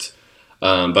aspect.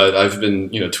 But I've been,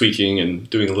 tweaking and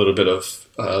doing a little bit of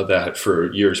that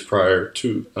for years prior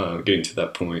to getting to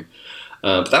that point.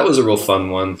 But that was a real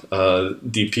fun one. A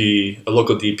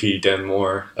local DP, Dan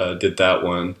Moore, did that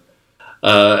one.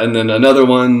 And then another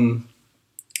one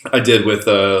I did with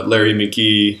Larry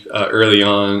McGee early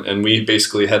on, and we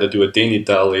basically had to do a Dani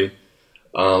Dolly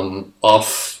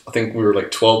off, I think we were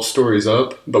like 12 stories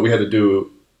up, but we had to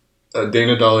do a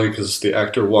Dana Dolly because the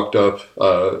actor walked up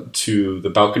to the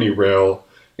balcony rail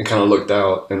and kind of looked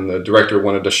out, and the director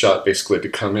wanted the shot basically to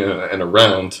come in and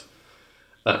around.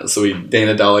 So we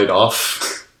Dana Dollied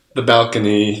off the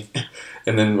balcony,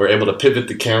 and then we're able to pivot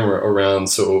the camera around,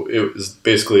 so it was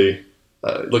basically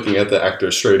looking at the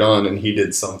actor straight on, and he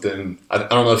did something. I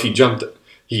don't know if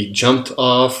he jumped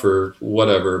off or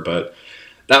whatever, but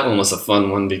that one was a fun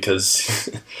one because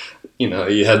you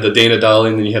had the Dana dolly,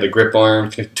 and then you had a grip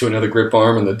arm to another grip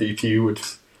arm, and the DP would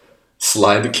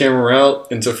slide the camera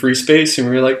out into free space, and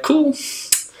we were like, cool.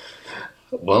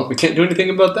 Well, we can't do anything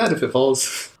about that if it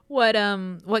falls. What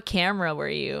camera were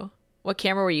you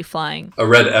flying? A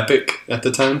Red Epic at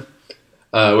the time,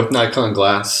 with Nikon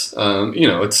glass.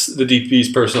 It's the DP's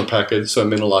personal package, so it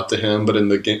meant a lot to him. But in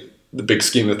the big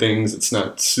scheme of things, it's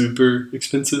not super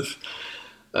expensive.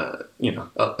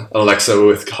 Alexa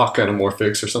with Hawk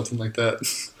Anamorphics or something like that.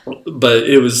 But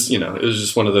it was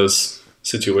just one of those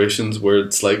situations where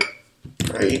it's like,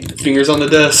 right, fingers on the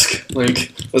desk,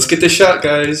 like, let's get this shot,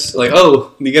 guys. Like,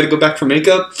 oh, you got to go back for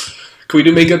makeup. Can we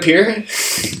do makeup here?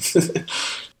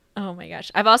 Oh my gosh.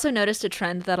 I've also noticed a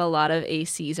trend that a lot of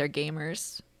ACs are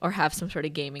gamers or have some sort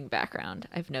of gaming background.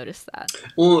 I've noticed that.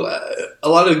 Well, a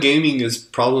lot of gaming is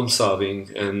problem solving,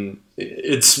 and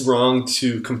it's wrong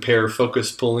to compare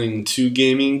focus pulling to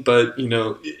gaming, but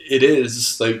it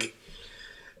is like,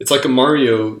 it's like a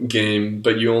Mario game,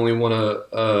 but you only want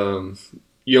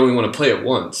to play it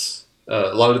once.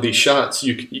 A lot of these shots,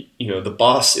 the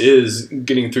boss is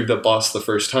getting through the boss the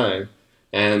first time.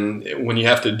 And when you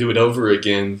have to do it over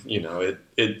again,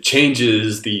 it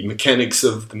changes the mechanics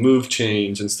of the move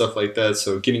change and stuff like that.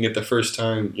 So getting it the first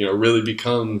time, really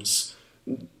becomes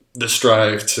the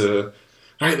strive to,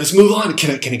 all right, let's move on.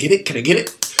 Can I get it? Can I get it?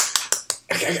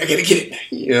 I gotta get it.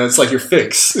 It's like your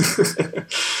fix.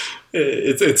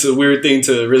 It's a weird thing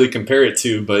to really compare it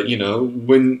to, but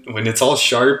when it's all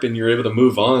sharp and you're able to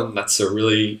move on, that's a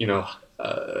really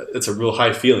it's a real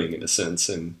high feeling in a sense,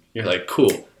 and you're like,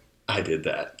 cool, I did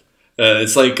that.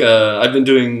 It's like I've been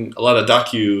doing a lot of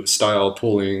docu style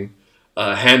pulling,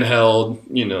 handheld,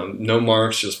 no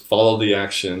marks, just follow the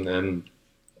action, and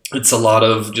it's a lot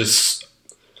of just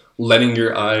letting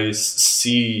your eyes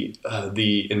see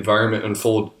the environment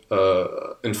unfold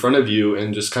in front of you,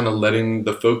 and just kind of letting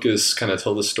the focus kind of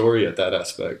tell the story at that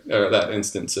aspect or that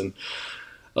instance. And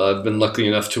I've been lucky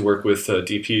enough to work with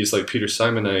DPs like Peter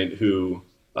Simonite, who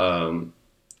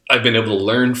I've been able to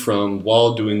learn from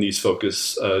while doing these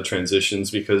focus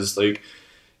transitions, because do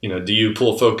you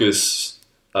pull focus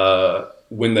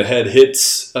when the head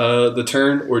hits the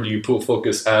turn, or do you pull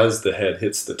focus as the head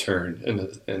hits the turn,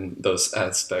 in those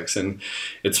aspects? And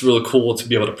it's really cool to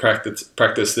be able to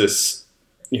practice this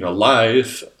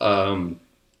live,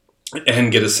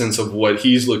 and get a sense of what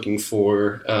he's looking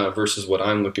for versus what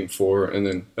I'm looking for,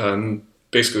 and then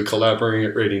basically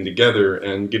collaborating together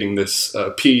and getting this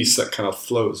piece that kind of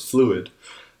flows fluid.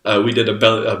 We did a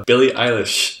Billie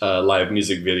Eilish live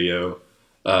music video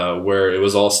where it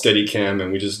was all steady cam,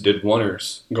 and we just did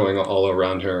oneers going all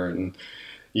around her, and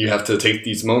you have to take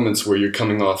these moments where you're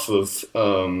coming off of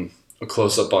a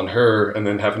close-up on her and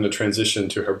then having to transition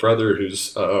to her brother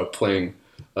who's playing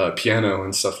piano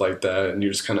and stuff like that, and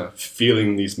you're just kind of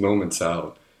feeling these moments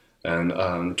out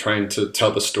and trying to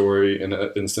tell the story in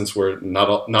an instance where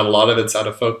not a lot of it's out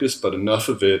of focus, but enough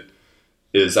of it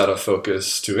is out of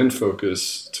focus to in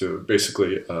focus to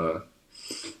basically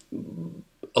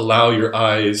allow your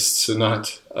eyes to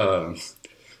not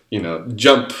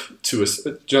jump to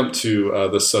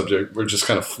the subject, or just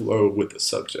kind of flow with the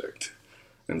subject.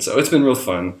 And so it's been real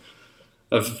fun.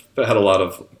 I've had a lot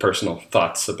of personal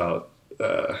thoughts about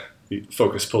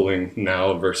focus pulling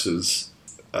now versus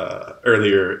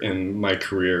earlier in my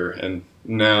career, and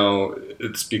now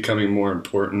it's becoming more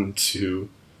important to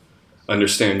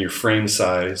understand your frame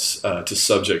size to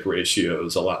subject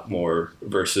ratios a lot more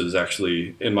versus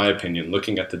actually, in my opinion,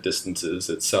 looking at the distances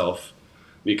itself.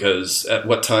 Because at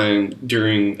what time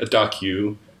during a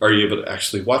docu are you able to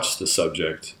actually watch the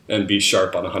subject and be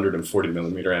sharp on 140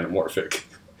 millimeter anamorphic?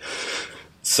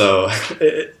 So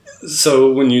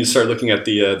when you start looking at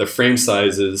the frame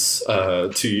sizes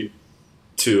to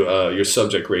your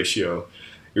subject ratio,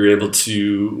 you're able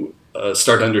to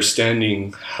start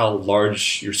understanding how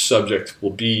large your subject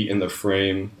will be in the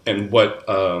frame and what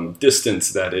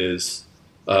distance that is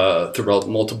throughout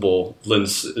multiple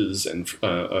lenses and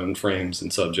frames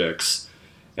and subjects,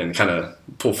 and kind of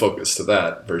pull focus to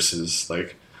that versus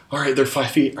like, all right, they're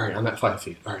 5 feet. All right, I'm at 5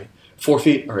 feet. All right, 4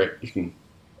 feet. All right, you can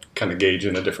kind of gauge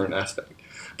in a different aspect.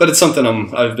 But it's something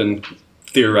I've been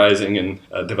theorizing and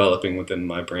developing within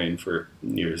my brain for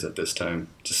years at this time.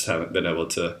 Just haven't been able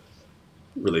to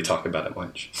really talk about it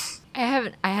much.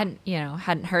 I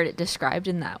hadn't heard it described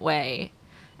in that way,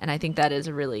 and I think that is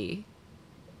a really,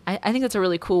 I think that's a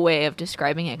really cool way of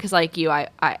describing it. Because like you,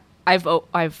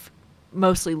 I've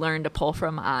mostly learned to pull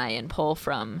from eye and pull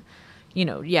from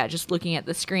just looking at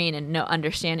the screen and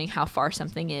understanding how far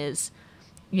something is,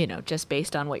 just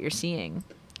based on what you're seeing.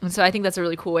 And so I think that's a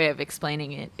really cool way of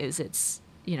explaining it, is its,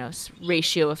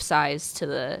 ratio of size to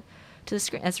the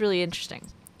screen. That's really interesting.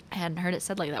 I hadn't heard it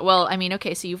said like that. Well, I mean,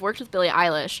 okay, so you've worked with Billie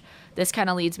Eilish. This kind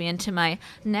of leads me into my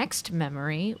next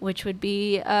memory, which would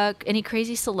be any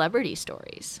crazy celebrity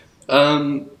stories.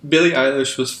 Billie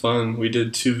Eilish was fun. We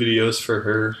did 2 videos for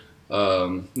her.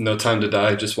 No Time to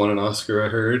Die just won an Oscar, I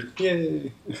heard.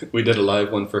 Yay! We did a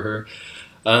live one for her.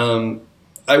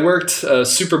 I worked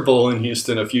Super Bowl in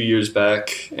Houston a few years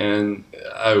back, and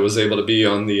I was able to be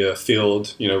on the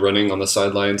field, running on the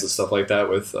sidelines and stuff like that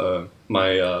with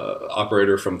my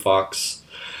operator from Fox.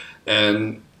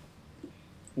 And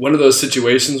one of those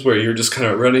situations where you're just kind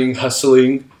of running,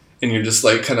 hustling, and you're just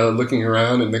like kind of looking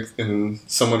around, and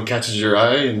someone catches your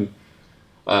eye, and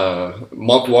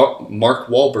Mark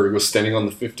Wahlberg was standing on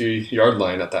the 50-yard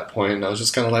line at that point, and I was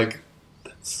just kind of like,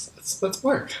 that's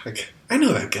Mark. Like, I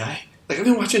know that guy. Like, I've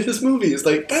been watching his movies.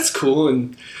 Like, that's cool.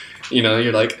 And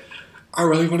you're like, I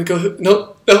really want to go.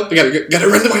 No, I gotta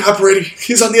run to my operator.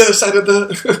 He's on the other side of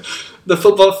the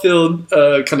football field,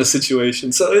 kind of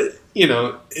situation. So you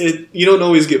don't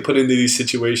always get put into these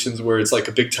situations where it's like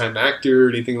a big time actor or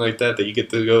anything like that you get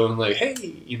to go and like,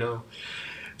 hey,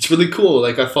 it's really cool.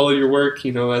 Like, I followed your work,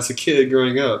 as a kid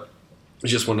growing up.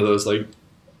 It's just one of those, like,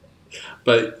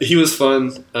 but he was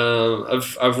fun.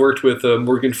 I've worked with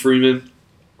Morgan Freeman.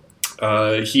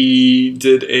 He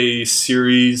did a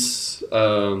series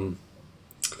talking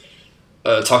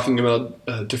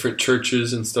about different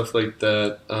churches and stuff like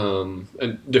that,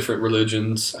 and different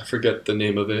religions. I forget the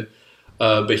name of it.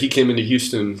 But he came into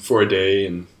Houston for a day,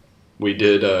 and we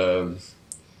did a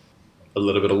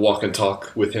little bit of walk and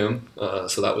talk with him.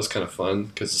 So that was kind of fun,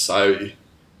 because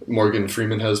Morgan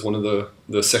Freeman has one of the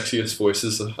sexiest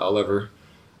voices I'll ever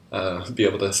be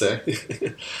able to say.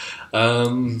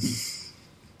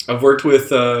 I've worked with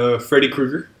Freddy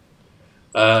Krueger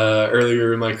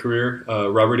earlier in my career,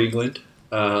 Robert Englund.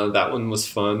 That one was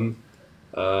fun.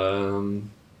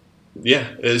 I'm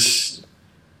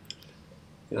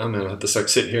going to have to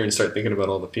sit here and start thinking about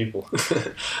all the people.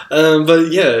 But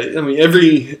yeah, I mean,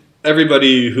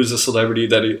 everybody who's a celebrity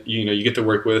that you get to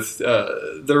work with,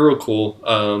 they're real cool.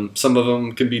 Some of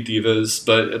them can be divas,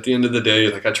 but at the end of the day,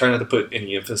 like, I try not to put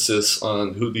any emphasis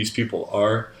on who these people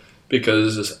are,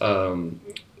 because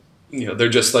they're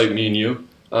just like me and you.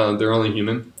 They're only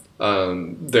human.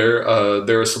 They're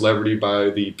a celebrity by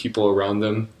the people around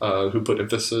them who put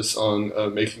emphasis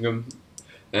on making them.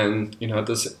 And at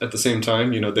the same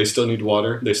time, they still need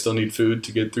water. They still need food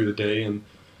to get through the day. And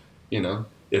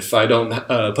if I don't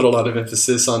put a lot of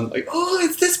emphasis on, like, oh,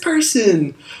 it's this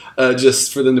person,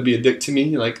 just for them to be a dick to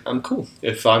me, like, I'm cool.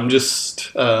 If I'm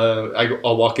just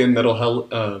I'll walk in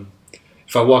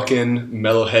if I walk in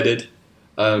mellow-headed,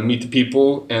 meet the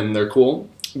people, and they're cool,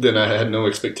 then I had no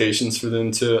expectations for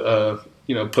them to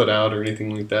put out or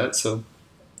anything like that. So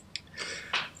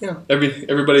yeah,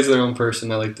 everybody's their own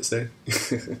person, I like to say.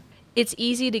 It's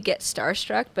easy to get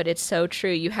starstruck, but it's so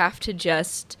true. You have to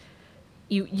just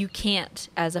you can't,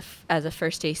 as a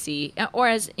first AC, or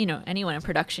as anyone in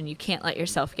production, you can't let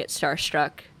yourself get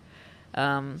starstruck,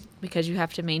 because you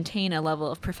have to maintain a level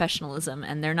of professionalism,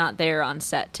 and they're not there on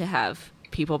set to have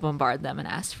people bombard them and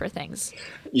ask for things.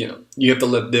 You have to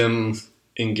let them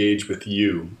engage with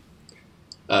you,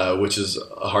 which is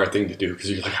a hard thing to do,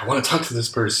 because you're like, I want to talk to this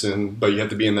person, but you have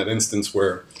to be in that instance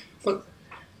where, look,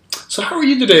 so how are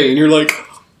you today? And you're like,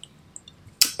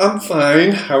 I'm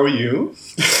fine. How are you?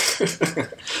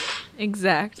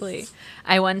 Exactly.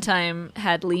 I one time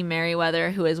had Lee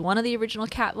Merriweather, who is one of the original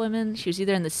Catwomen. She was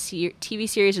either in the TV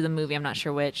series or the movie. I'm not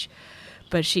sure which,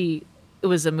 but it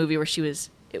was a movie where she was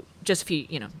just a few,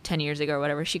 10 years ago or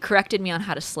whatever. She corrected me on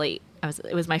how to slate.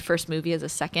 It was my first movie as a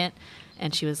second,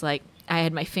 and she was like, I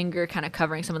had my finger kind of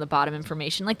covering some of the bottom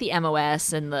information, like the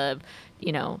MOS and the,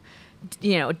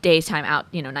 daytime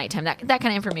out, nighttime, that kind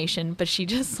of information. But she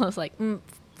just was like,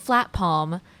 flat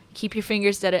palm, keep your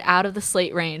fingers out of the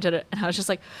slate range. And I was just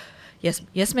like, yes,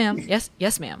 ma'am. Yes,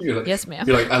 ma'am. Yes, ma'am.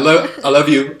 You're like, I love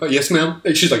you. Yes, ma'am.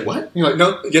 And she's like, what? You're like,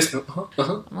 no, yes, ma'am.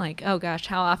 Uh-huh. I'm like, oh gosh,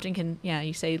 how often can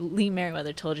you say Lee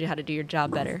Merriweather told you how to do your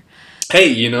job better? Hey,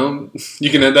 you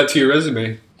can add that to your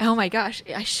resume. Oh my gosh,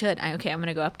 I should. Okay, I'm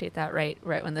gonna go update that right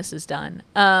when this is done.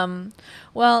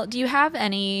 Well, do you have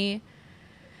any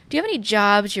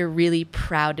jobs you're really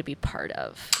proud to be part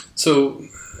of? So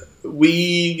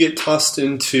we get tossed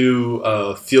into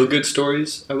feel-good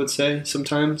stories, I would say,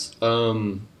 sometimes,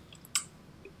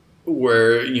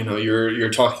 where you're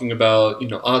talking about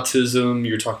autism,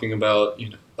 you're talking about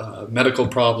medical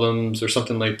problems or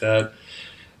something like that,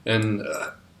 and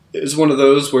is one of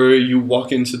those where you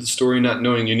walk into the story not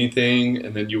knowing anything,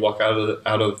 and then you walk out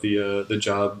of the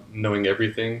job knowing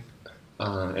everything.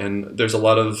 And there's a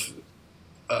lot of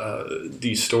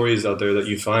these stories out there that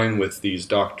you find with these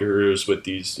doctors, with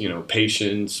these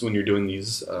patients, when you're doing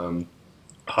these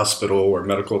hospital or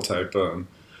medical type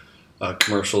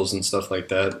commercials and stuff like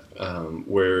that,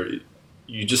 where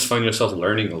you just find yourself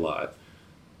learning a lot.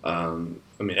 I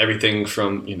mean, everything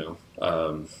from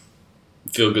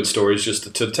feel good stories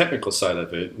just to the technical side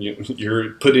of it.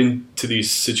 You're put into these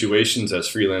situations as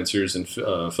freelancers and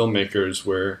filmmakers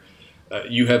where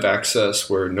you have access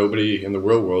where nobody in the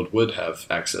real world would have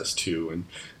access to, and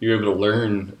you're able to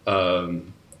learn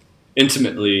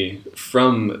intimately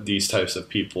from these types of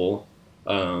people,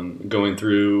 going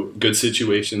through good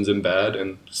situations and bad,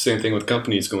 and same thing with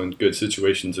companies going through good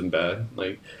situations and bad.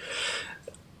 Like,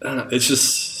 it's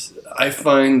just, I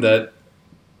find that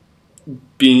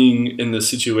being in the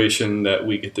situation that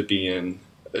we get to be in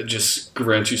just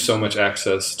grants you so much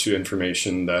access to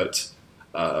information that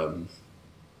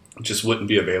just wouldn't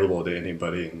be available to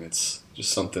anybody, and it's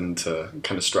just something to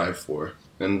kind of strive for.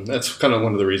 And that's kind of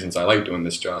one of the reasons I like doing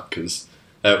this job, because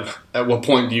at what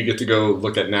point do you get to go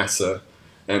look at NASA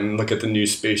and look at the new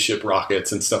spaceship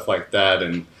rockets and stuff like that,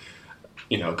 and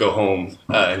go home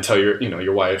and tell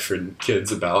your wife and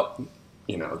kids about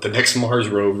the next Mars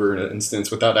rover, in an instance,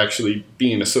 without actually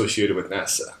being associated with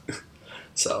NASA.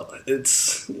 So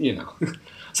it's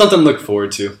something to look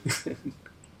forward to.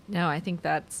 No, I think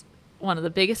that's one of the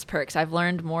biggest perks. I've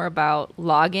learned more about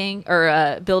logging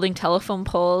or building telephone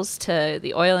poles, to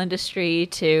the oil industry,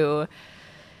 to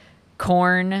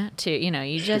corn, to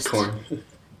you just Corn.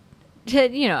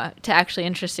 to actually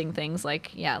interesting things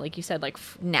like you said, like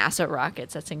NASA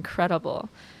rockets. That's incredible.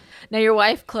 Now your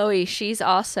wife Chloe, she's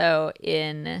also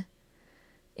in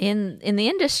the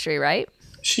industry, right?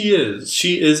 She is.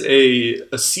 She is a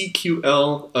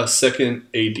CQL, a second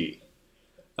AD.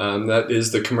 That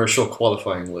is the commercial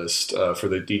qualifying list for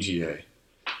the DGA.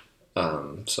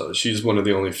 So she's one of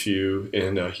the only few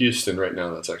in Houston right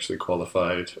now that's actually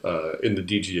qualified in the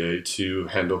DGA to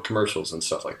handle commercials and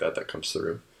stuff like that comes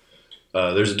through.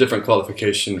 There's a different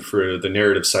qualification for the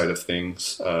narrative side of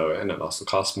things, and it also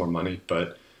costs more money.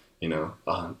 But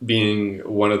being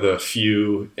one of the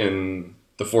few in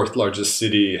the fourth largest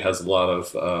city has a lot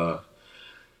of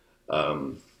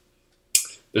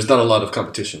there's not a lot of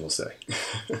competition, we'll say.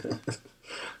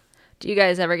 Do you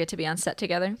guys ever get to be on set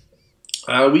together?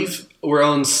 We're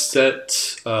on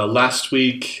set last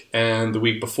week and the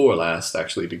week before last,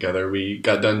 actually, together. We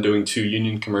got done doing 2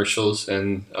 union commercials,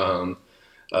 and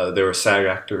they were SAG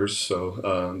actors,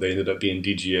 so they ended up being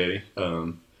DGA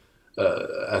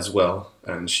as well,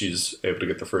 and she's able to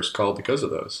get the first call because of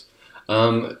those.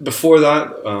 Before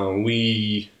that,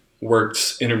 we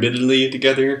worked intermittently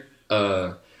together.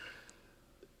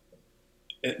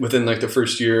 Within like the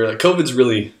first year, like COVID's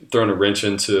really thrown a wrench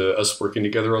into us working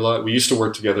together a lot. We used to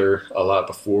work together a lot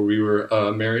before we were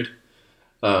married,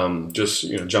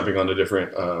 just jumping onto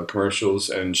different commercials,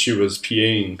 and she was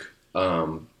PAing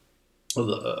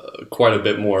quite a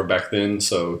bit more back then.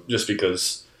 So just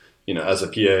because as a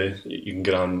PA you can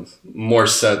get on more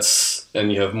sets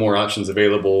and you have more options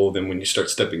available than when you start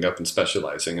stepping up and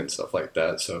specializing and stuff like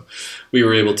that. So we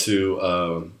were able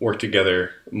to work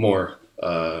together more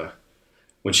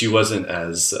when she wasn't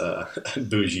as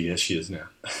bougie as she is now.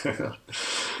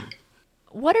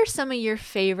 What are some of your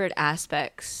favorite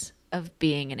aspects of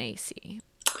being an AC?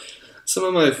 Some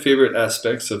of my favorite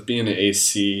aspects of being an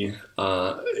AC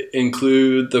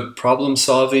include the problem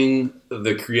solving,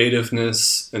 the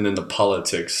creativeness, and then the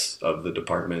politics of the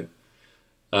department.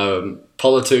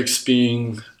 Politics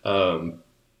being the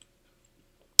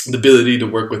ability to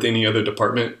work with any other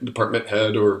department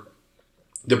head or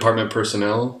department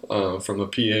personnel, from a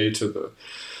PA to the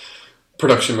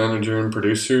production manager and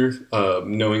producer,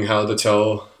 knowing how to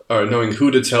tell, or knowing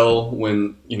who to tell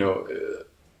when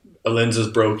a lens is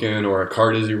broken or a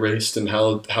card is erased, and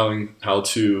how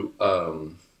to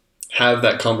have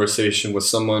that conversation with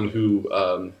someone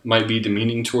who might be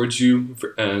demeaning towards you,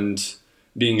 and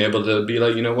being able to be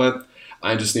like, what,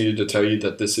 I just needed to tell you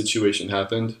that this situation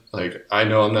happened. Like, I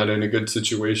know I'm not in a good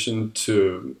situation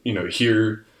to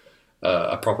hear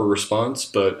a proper response,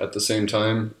 but at the same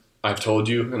time, I've told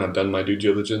you and I've done my due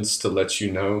diligence to let you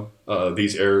know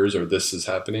these errors or this is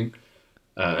happening,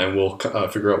 and we'll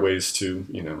figure out ways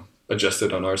to adjust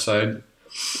it on our side.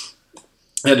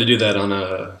 I had to do that on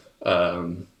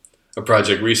a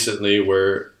project recently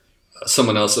where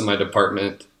someone else in my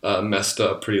department messed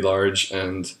up pretty large,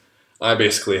 and I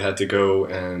basically had to go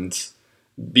and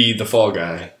be the fall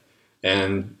guy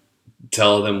and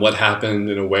tell them what happened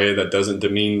in a way that doesn't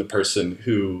demean the person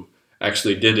who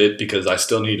actually did it, because I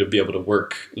still need to be able to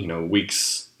work,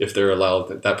 weeks if they're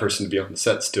allowed that person to be on the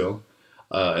set still,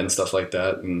 and stuff like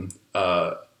that. And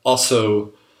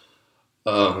also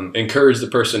encourage the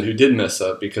person who did mess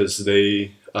up, because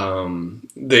they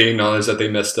acknowledge that they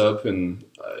messed up, and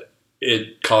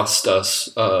it cost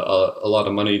us a lot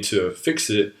of money to fix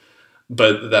it,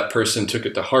 but that person took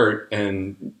it to heart,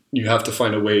 and you have to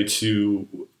find a way to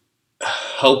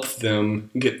help them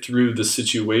get through the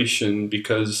situation,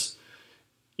 because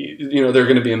they're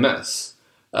going to be a mess.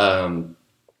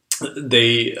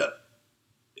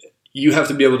 You have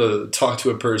to be able to talk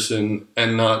to a person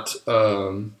and not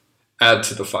add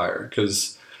to the fire,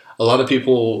 because a lot of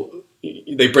people,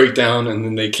 they break down and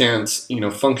then they can't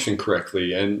function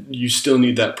correctly, and you still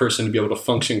need that person to be able to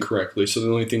function correctly. So the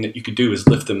only thing that you could do is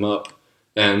lift them up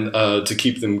and to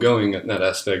keep them going in that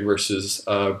aspect, versus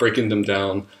breaking them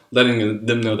down, letting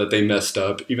them know that they messed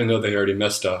up, even though they already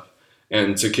messed up,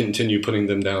 and to continue putting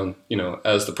them down,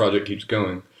 as the project keeps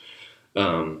going.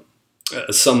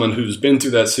 As someone who's been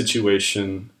through that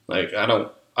situation, like I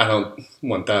don't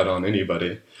want that on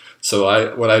anybody.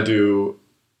 So what I do,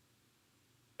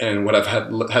 and what I've had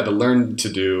to learn to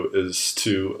do, is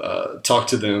to talk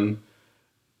to them,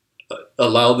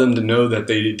 allow them to know that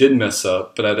they did mess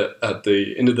up, but at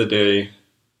the end of the day,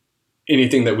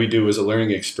 anything that we do is a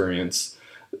learning experience.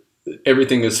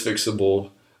 Everything is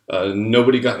fixable.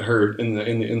 Nobody got hurt in the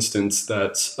instance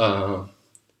that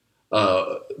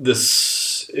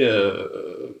this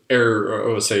error,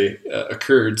 I would say,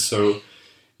 occurred. So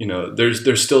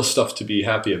there's still stuff to be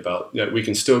happy about. Yeah, we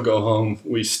can still go home.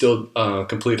 We still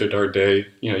completed our day.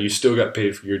 You still got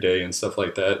paid for your day and stuff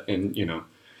like that. And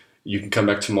you can come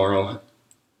back tomorrow.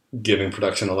 Giving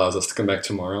production allows us to come back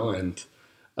tomorrow, and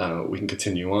we can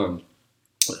continue on.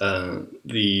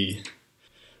 The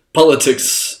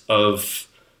politics of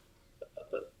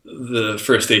the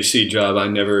first HC job, I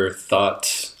never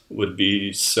thought would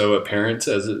be so apparent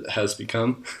as it has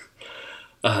become.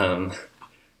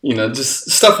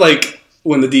 Just stuff like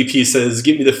when the DP says,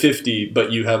 "Give me the 50,"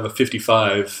 but you have a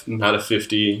 55, not a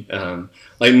 50.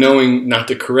 Like knowing not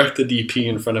to correct the DP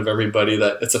in front of everybody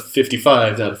that it's a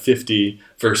 55, not a 50,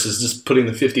 versus just putting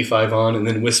the 55 on and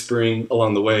then whispering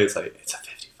along the way, it's like, it's a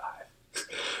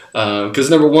 55. Because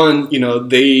number one,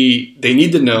 they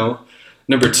need to know.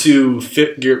 Number two,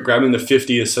 grabbing the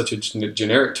 50 is such a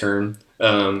generic term.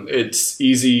 It's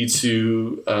easy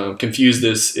to confuse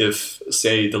this if,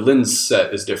 say, the lens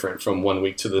set is different from one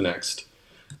week to the next.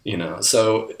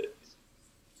 So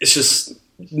it's just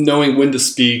knowing when to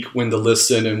speak, when to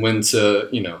listen, and when to,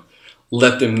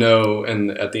 let them know.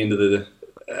 And at the end of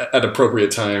at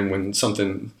appropriate time, when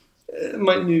something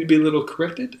might need to be a little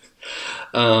corrected.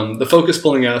 The focus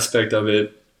pulling aspect of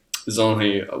it is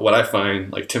only, what I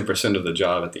find, like 10% of the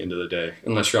job at the end of the day,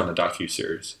 unless you're on a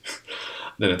docu-series.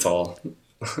 Then it's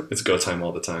go time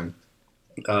all the time.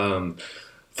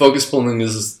 Focus pulling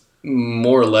is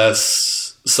more or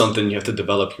less something you have to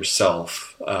develop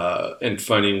yourself, and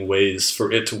finding ways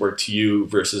for it to work to you,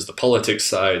 versus the politics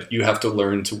side. You have to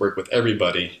learn to work with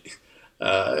everybody,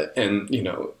 and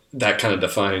that kind of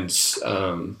defines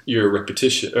your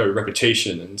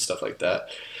reputation and stuff like that.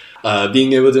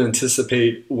 Being able to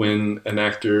anticipate when an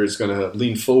actor is going to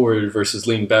lean forward versus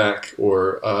lean back,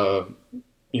 or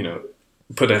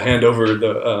put a hand over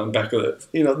the back of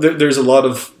the. There's a lot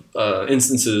of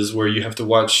instances where you have to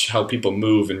watch how people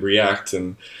move and react,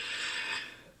 and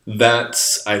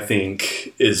that, I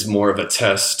think, is more of a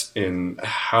test in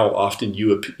how often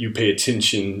you pay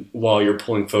attention while you're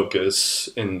pulling focus,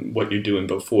 and what you're doing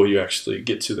before you actually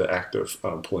get to the act of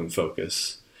pulling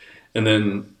focus. And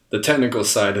then the technical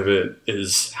side of it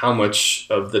is how much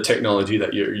of the technology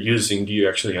that you're using do you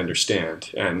actually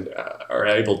understand and are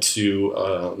able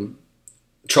to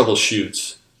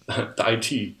troubleshoot the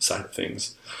IT side of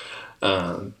things.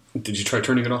 Did you try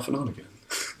turning it off and on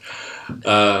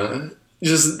again?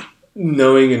 Just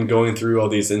knowing and going through all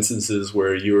these instances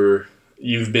where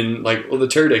you've been like, well, the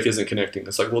tear deck isn't connecting.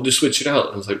 It's like, well, just switch it out.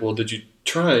 And I was like, well, did you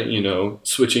try,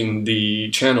 switching the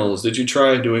channels? Did you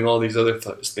try doing all these other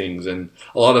things? And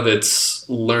a lot of it's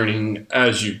learning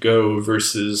as you go,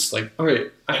 versus like, all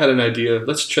right, I had an idea.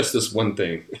 Let's test this one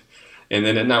thing. And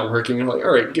then it not working. I'm like,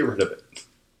 all right, get rid of it.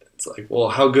 It's like, well,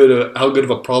 how good of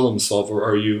a problem solver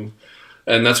are you?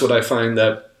 And that's what I find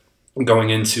that going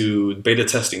into beta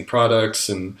testing products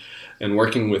and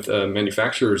working with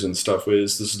manufacturers and stuff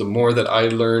is the more that I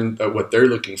learn what they're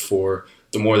looking for,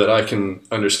 the more that I can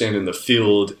understand in the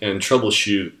field and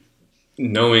troubleshoot,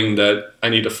 knowing that I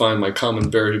need to find my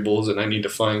common variables and I need to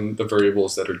find the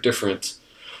variables that are different.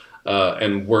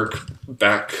 and work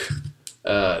back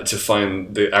to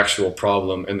find the actual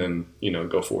problem, and then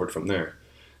go forward from there.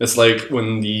 It's like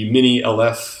when the mini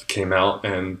LF came out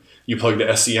and you plug the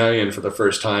SDI in for the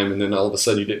first time, and then all of a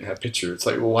sudden you didn't have picture. It's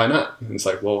like, well, why not? And it's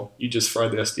like, well, you just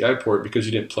fried the SDI port because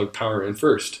you didn't plug power in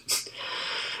first.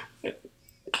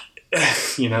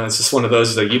 It's just one of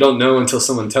those, like, you don't know until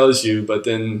someone tells you, but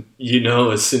then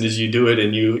as soon as you do it,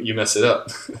 and you mess it up.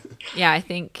 Yeah, I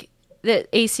think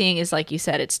that ACing is, like you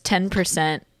said, it's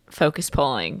 10% focus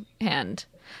polling and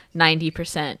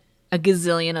 90% a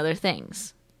gazillion other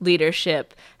things.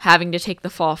 Leadership, having to take the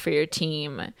fall for your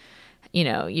team.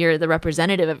 You're the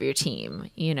representative of your team.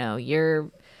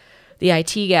 You're the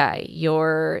IT guy.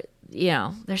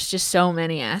 There's just so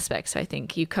many aspects. I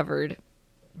think you covered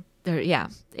there. Yeah.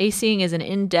 ACing is an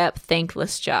in-depth,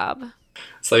 thankless job.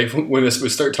 It's like when we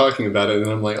start talking about it,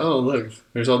 and I'm like, oh, look,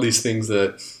 there's all these things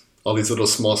all these little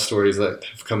small stories that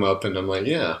have come up, and I'm like,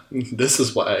 yeah, this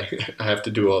is why I have to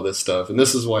do all this stuff, and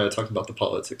this is why I talk about the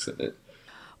politics in it.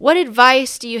 What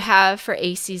advice do you have for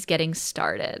ACs getting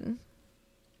started?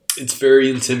 It's very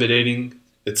intimidating.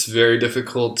 It's very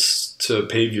difficult to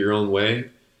pave your own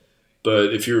way.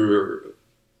 But if you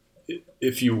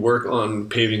work on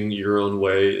paving your own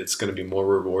way, it's going to be more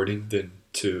rewarding than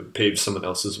to pave someone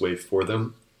else's way for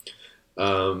them.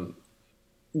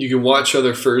 You can watch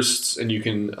other firsts, and you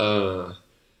can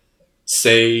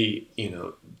say,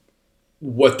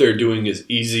 what they're doing is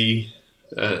easy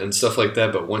and stuff like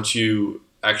that. But once you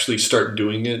actually start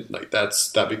doing it, like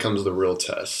that becomes the real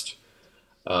test.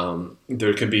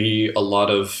 There can be a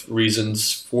lot of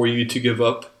reasons for you to give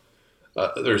up.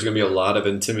 There's going to be a lot of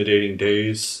intimidating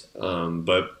days,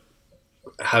 but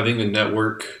having a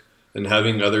network and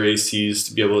having other ACs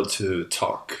to be able to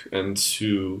talk and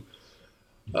to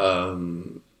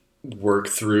work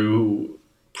through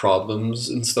problems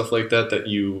and stuff like that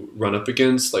you run up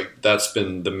against, like that's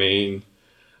been the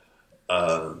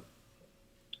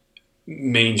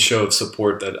main show of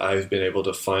support that I've been able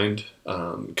to find,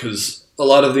 because a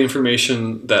lot of the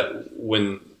information that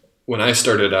when I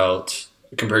started out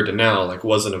compared to now, like,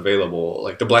 wasn't available.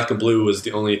 Like the black and blue was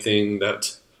the only thing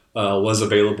that was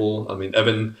available. I mean,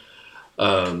 Evan,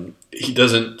 he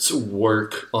doesn't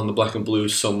work on the black and blue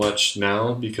so much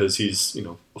now because he's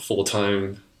a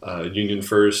full-time union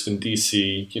first in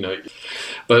DC,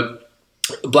 but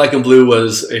black and blue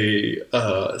was a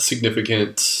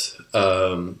significant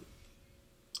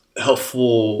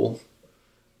helpful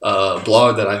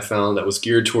blog that I found that was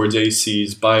geared towards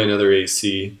ACs by another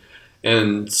AC.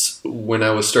 And when I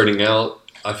was starting out,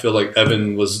 I feel like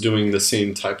Evan was doing the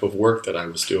same type of work that I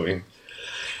was doing.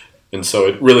 And so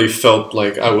it really felt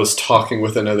like I was talking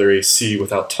with another AC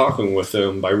without talking with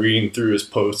him, by reading through his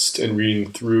posts and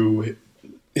reading through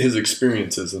his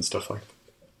experiences and stuff like that.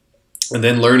 And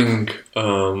then learning,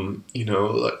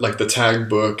 like the tag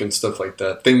book and stuff like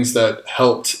that, things that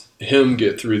helped him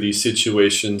get through these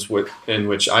situations in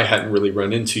which I hadn't really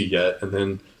run into yet. And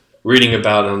then reading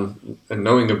about them and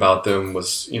knowing about them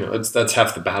was, that's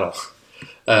half the battle.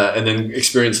 And then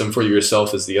experience them for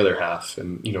yourself is the other half,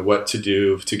 and what to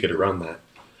do to get around that.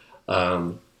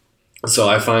 So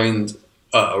I find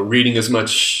reading as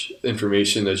much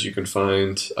information as you can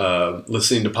find,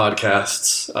 listening to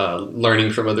podcasts,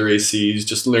 learning from other ACs,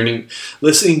 just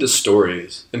listening to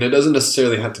stories. And it doesn't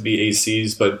necessarily have to be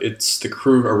ACs, but it's the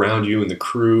crew around you and the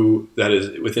crew that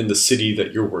is within the city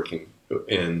that you're working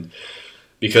in,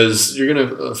 because you're going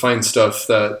to find stuff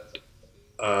that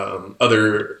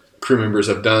other crew members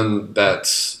have done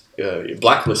that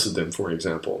blacklisted them, for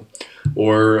example,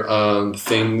 or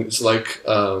things like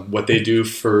what they do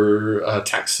for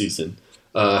tax season,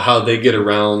 how they get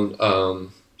around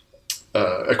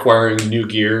acquiring new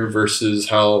gear versus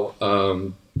how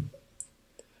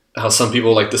some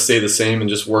people like to stay the same and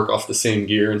just work off the same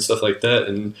gear and stuff like that.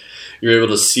 And you're able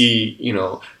to see,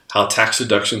 how tax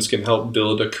deductions can help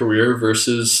build a career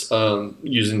versus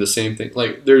using the same thing.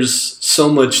 Like, there's so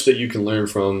much that you can learn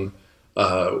from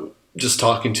just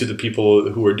talking to the people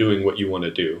who are doing what you want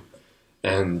to do.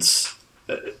 And,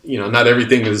 not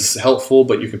everything is helpful,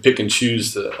 but you can pick and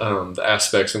choose the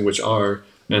aspects in which are.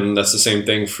 And that's the same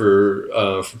thing for,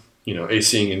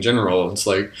 ACing in general. It's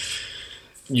like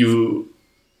you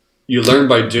learn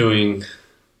by doing.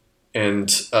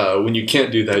 And when you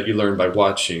can't do that, you learn by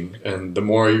watching. And the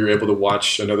more you're able to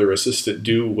watch another assistant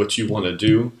do what you want to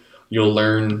do, you'll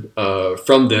learn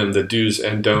from them the do's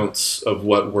and don'ts of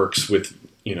what works with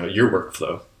your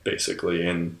workflow, basically.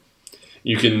 And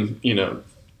you can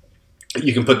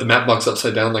put the map box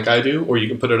upside down like I do, or you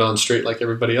can put it on straight like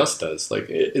everybody else does. Like,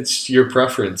 it's your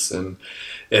preference, and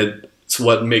it's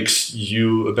what makes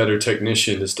you a better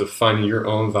technician, is to finding your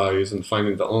own values and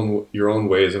finding your own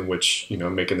ways in which,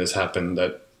 making this happen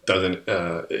that doesn't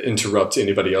interrupt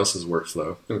anybody else's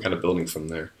workflow, and kind of building from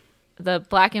there. The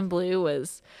Black and Blue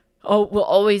will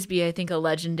always be, I think, a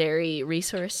legendary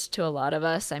resource to a lot of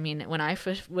us. I mean, when I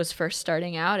was first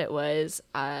starting out, it was,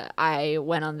 I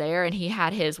went on there and he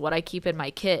had his what I keep in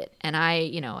my kit. And I,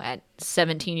 at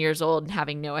 17 years old and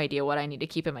having no idea what I need to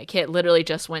keep in my kit, literally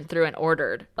just went through and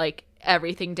ordered like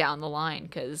everything down the line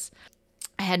because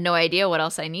I had no idea what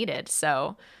else I needed.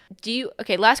 So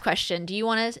okay, last question.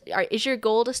 Is your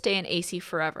goal to stay in AC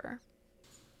forever?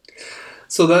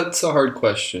 So that's a hard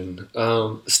question.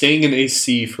 Staying in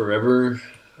AC forever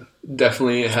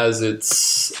definitely has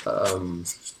its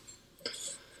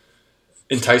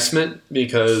enticement,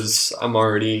 because I'm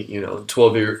already,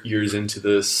 12 years into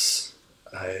this.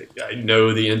 I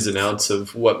know the ins and outs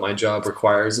of what my job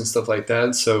requires and stuff like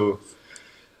that. So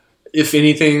if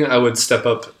anything, I would step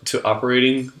up to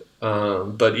operating.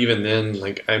 But even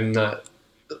then, I'm not,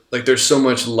 there's so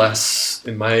much less,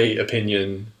 in my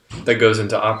opinion, that goes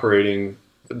into operating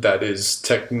that is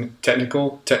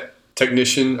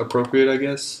technician appropriate, I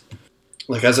guess.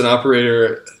 As an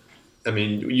operator, I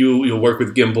mean, you'll work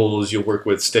with gimbals, you'll work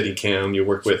with Steadicam, you'll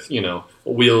work with,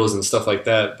 wheels and stuff like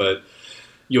that, but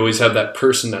you always have that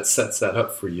person that sets that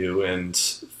up for you. And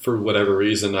for whatever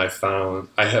reason, I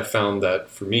have found that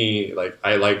for me,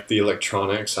 I like the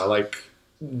electronics, I like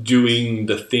doing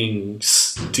the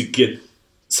things to get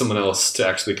someone else to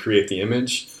actually create the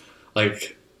image.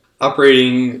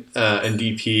 Operating and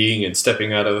DPing and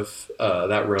stepping out of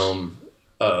that realm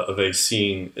of a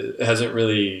scene hasn't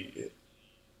really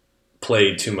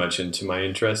played too much into my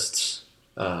interests.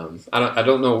 I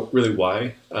don't know really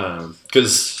why.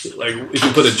 Because if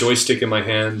you put a joystick in my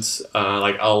hands,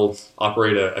 I'll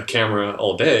operate a camera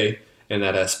all day in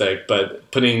that aspect. But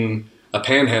putting a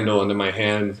panhandle into my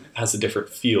hand has a different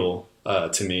feel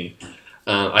to me.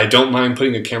 I don't mind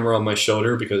putting a camera on my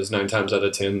shoulder, because 9 times out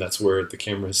of 10, that's where the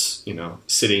camera's,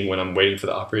 sitting when I'm waiting for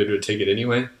the operator to take it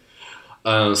anyway.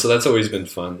 So that's always been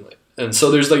fun. And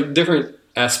so there's different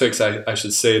aspects, I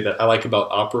should say, that I like about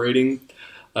operating.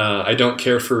 I don't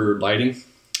care for lighting.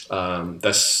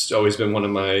 That's always been one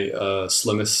of my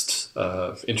slimmest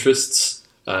interests,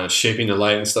 shaping the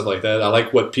light and stuff like that. I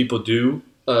like what people do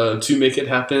to make it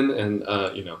happen, and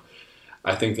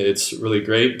I think that it's really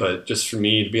great. But just for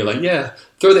me to be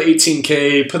throw the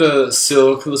 18K, put a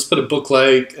silk, let's put a book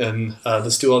light, and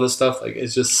let's do all this stuff.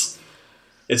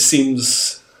 It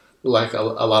seems like a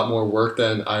lot more work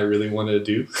than I really want to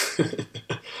do.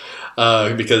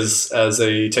 Because as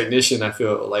a technician, I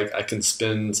feel like I can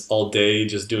spend all day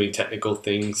just doing technical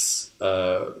things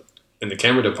in the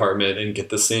camera department and get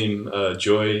the same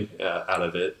joy out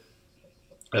of it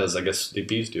as I guess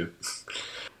DPs do.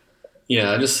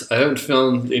 Yeah, I haven't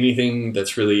found anything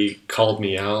that's really called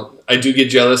me out. I do get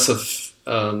jealous of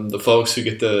the folks who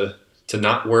get to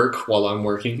not work while I'm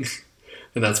working.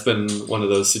 And that's been one of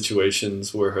those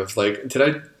situations where did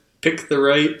I pick the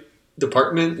right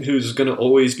department who's going to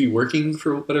always be working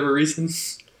for whatever reason?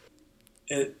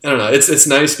 I don't know. It's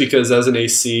nice because as an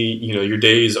AC, your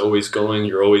day is always going,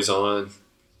 you're always on.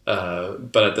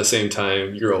 But at the same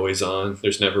time, you're always on.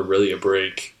 There's never really a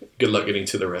break. Good luck getting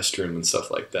to the restroom and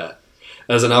stuff like that.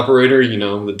 As an operator,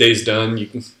 the day's done.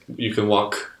 You can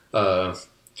walk as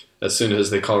soon as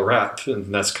they call wrap,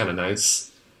 and that's kind of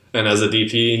nice. And as a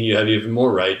DP, you have even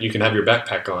more right. You can have your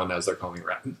backpack on as they're calling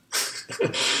wrap.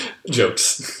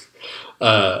 Jokes.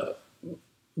 But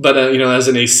as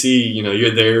an AC,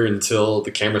 you're there until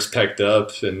the camera's packed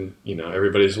up, and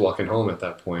everybody's walking home at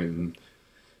that point. And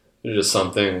there's just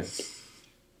something.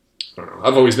 I don't know.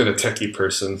 I've always been a techie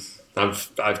person.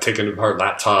 I've taken apart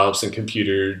laptops and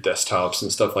computer desktops and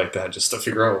stuff like that just to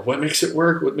figure out what makes it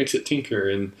work, what makes it tinker,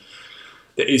 and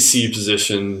the AC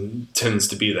position tends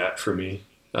to be that for me.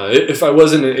 If I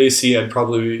wasn't an AC, I'd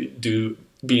probably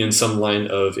be in some line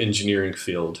of engineering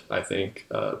field, I think,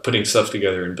 putting stuff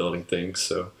together and building things.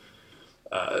 So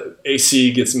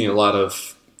AC gets me a lot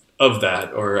of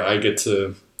that, or I get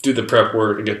to do the prep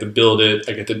work, I get to build it,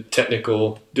 I get to do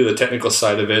the technical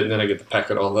side of it, and then I get to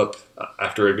pack it all up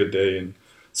after a good day and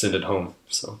send it home.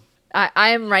 So I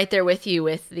am right there with you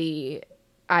with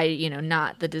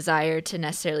not the desire to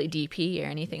necessarily DP or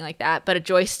anything like that, but a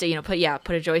joystick,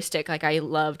 put a joystick. I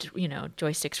loved,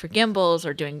 joysticks for gimbals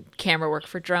or doing camera work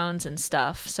for drones and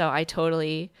stuff. So I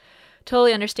totally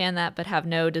understand that, but have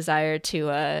no desire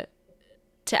to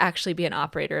actually be an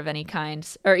operator of any kind,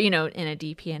 or in a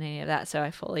DP and any of that. So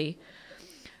I fully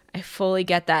I fully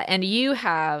get that. And you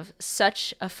have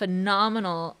such a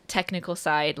phenomenal technical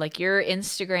side. Like, your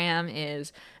Instagram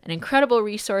is an incredible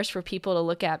resource for people to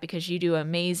look at because you do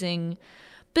amazing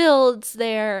builds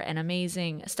there and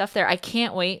amazing stuff there. I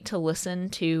can't wait to listen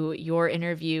to your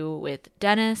interview with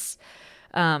Dennis,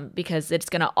 because it's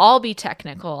going to all be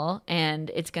technical and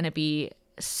it's going to be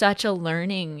such a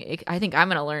learning. I think I'm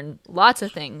going to learn lots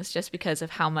of things just because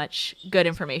of how much good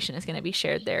information is going to be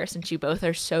shared there, since you both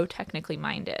are so technically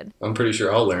minded. I'm pretty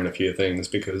sure I'll learn a few things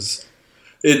because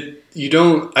I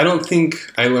don't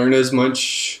think I learn as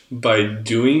much by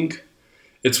doing.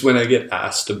 It's when I get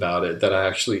asked about it that I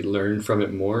actually learn from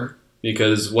it more,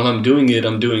 because when I'm doing it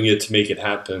to make it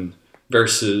happen,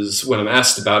 versus when I'm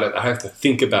asked about it, I have to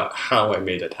think about how I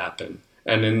made it happen.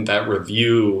 And in that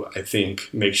review, I think,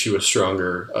 makes you a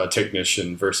stronger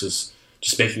technician versus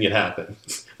just making it happen.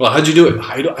 Well, how'd you do it?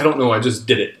 I don't know. I just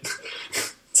did it.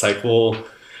 It's like, well,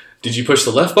 did you push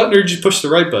the left button or did you push the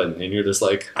right button? And you're just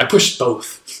like, I pushed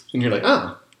both. And you're like,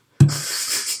 ah.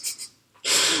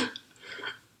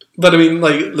 But I mean,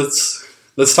 like,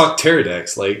 let's talk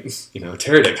Pterodex. Like,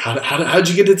 Pterodex, how'd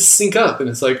you get it to sync up? And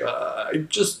it's like, I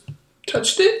just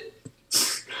touched it.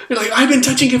 You're like, I've been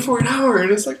touching it for an hour.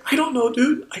 And it's like, I don't know,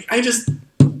 dude. I just,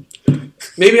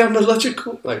 maybe I'm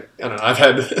electrical. Like, I don't know. I've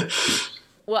had.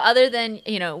 Well, other than,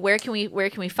 where can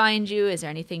we find you? Is there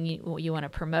anything you want to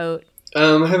promote?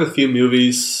 I have a few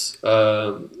movies.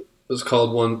 There's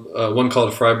called one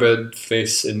called Fry Bread,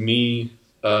 Face and Me,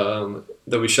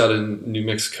 that we shot in New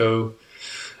Mexico.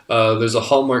 There's a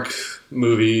Hallmark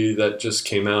movie that just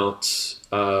came out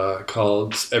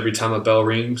called Every Time a Bell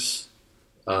Rings.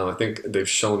 I think they've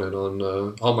shown it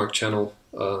on Hallmark Channel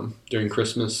during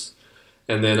Christmas.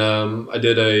 And then I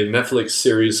did a Netflix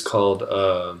series called,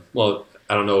 I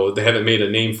don't know, they haven't made a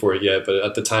name for it yet, but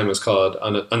at the time it was called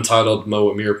Untitled Mo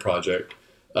Ameer Project.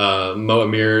 Mo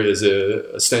Ameer is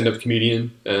a stand-up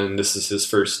comedian, and this is his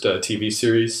first TV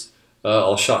series,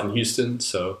 all shot in Houston.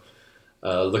 So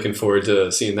looking forward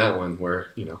to seeing that one, where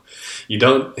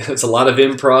it's a lot of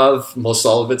improv. Most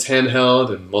all of it's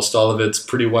handheld, and most all of it's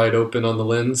pretty wide open on the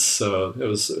lens. So it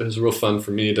was real fun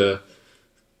for me to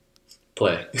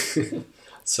play.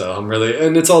 So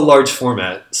and it's all large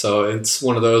format. So it's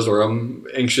one of those where I'm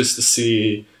anxious to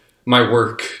see my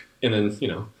work in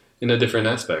a different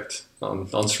aspect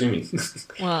on streaming.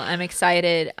 Well, I'm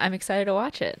excited. I'm excited to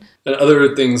watch it. And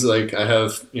other things, like I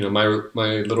have, my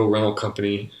little rental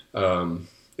company,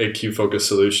 AQ Focus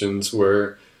Solutions,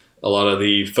 where a lot of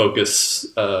the focus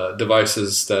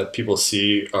devices that people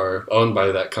see are owned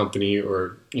by that company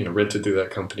or rented through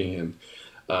that company, and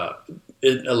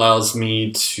it allows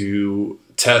me to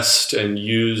test and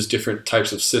use different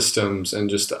types of systems and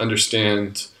just to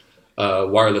understand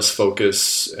wireless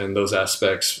focus and those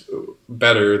aspects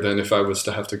better than if I was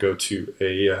to have to go to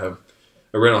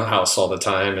a rental house all the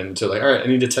time and to like, all right, I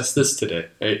need to test this today.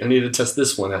 I need to test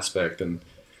this one aspect, and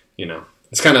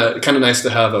it's kind of nice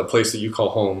to have a place that you call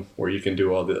home where you can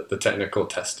do all the technical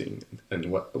testing and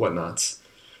whatnots.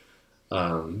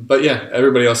 But yeah,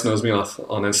 everybody else knows me on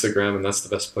Instagram, and that's the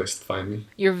best place to find me.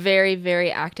 You're very,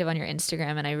 very active on your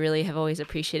Instagram, and I really have always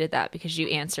appreciated that because you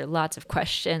answer lots of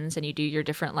questions and you do your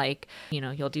different,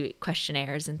 you'll do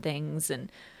questionnaires and things.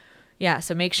 And yeah,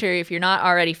 so make sure, if you're not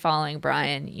already following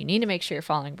Brian, you need to make sure you're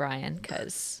following Brian,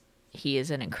 because he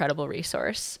is an incredible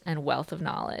resource and wealth of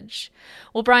knowledge.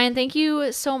 Well, Brian, thank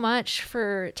you so much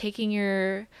for taking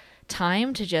your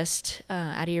time to just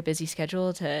out of your busy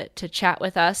schedule to chat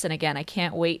with us. And again, I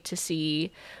can't wait to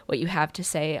see what you have to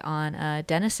say on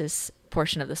Dennis's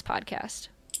portion of this podcast.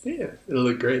 Yeah, it'll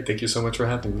look great. Thank you so much for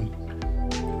having me.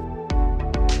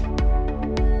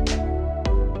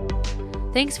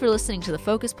 Thanks for listening to the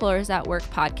Focus Pullers at Work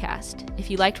podcast. If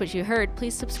you liked what you heard,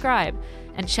 please subscribe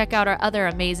and check out our other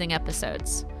amazing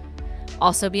episodes.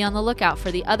 Also, be on the lookout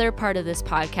for the other part of this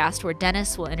podcast where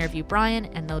Dennis will interview Brian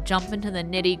and they'll jump into the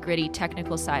nitty-gritty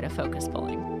technical side of focus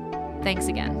pulling. Thanks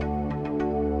again.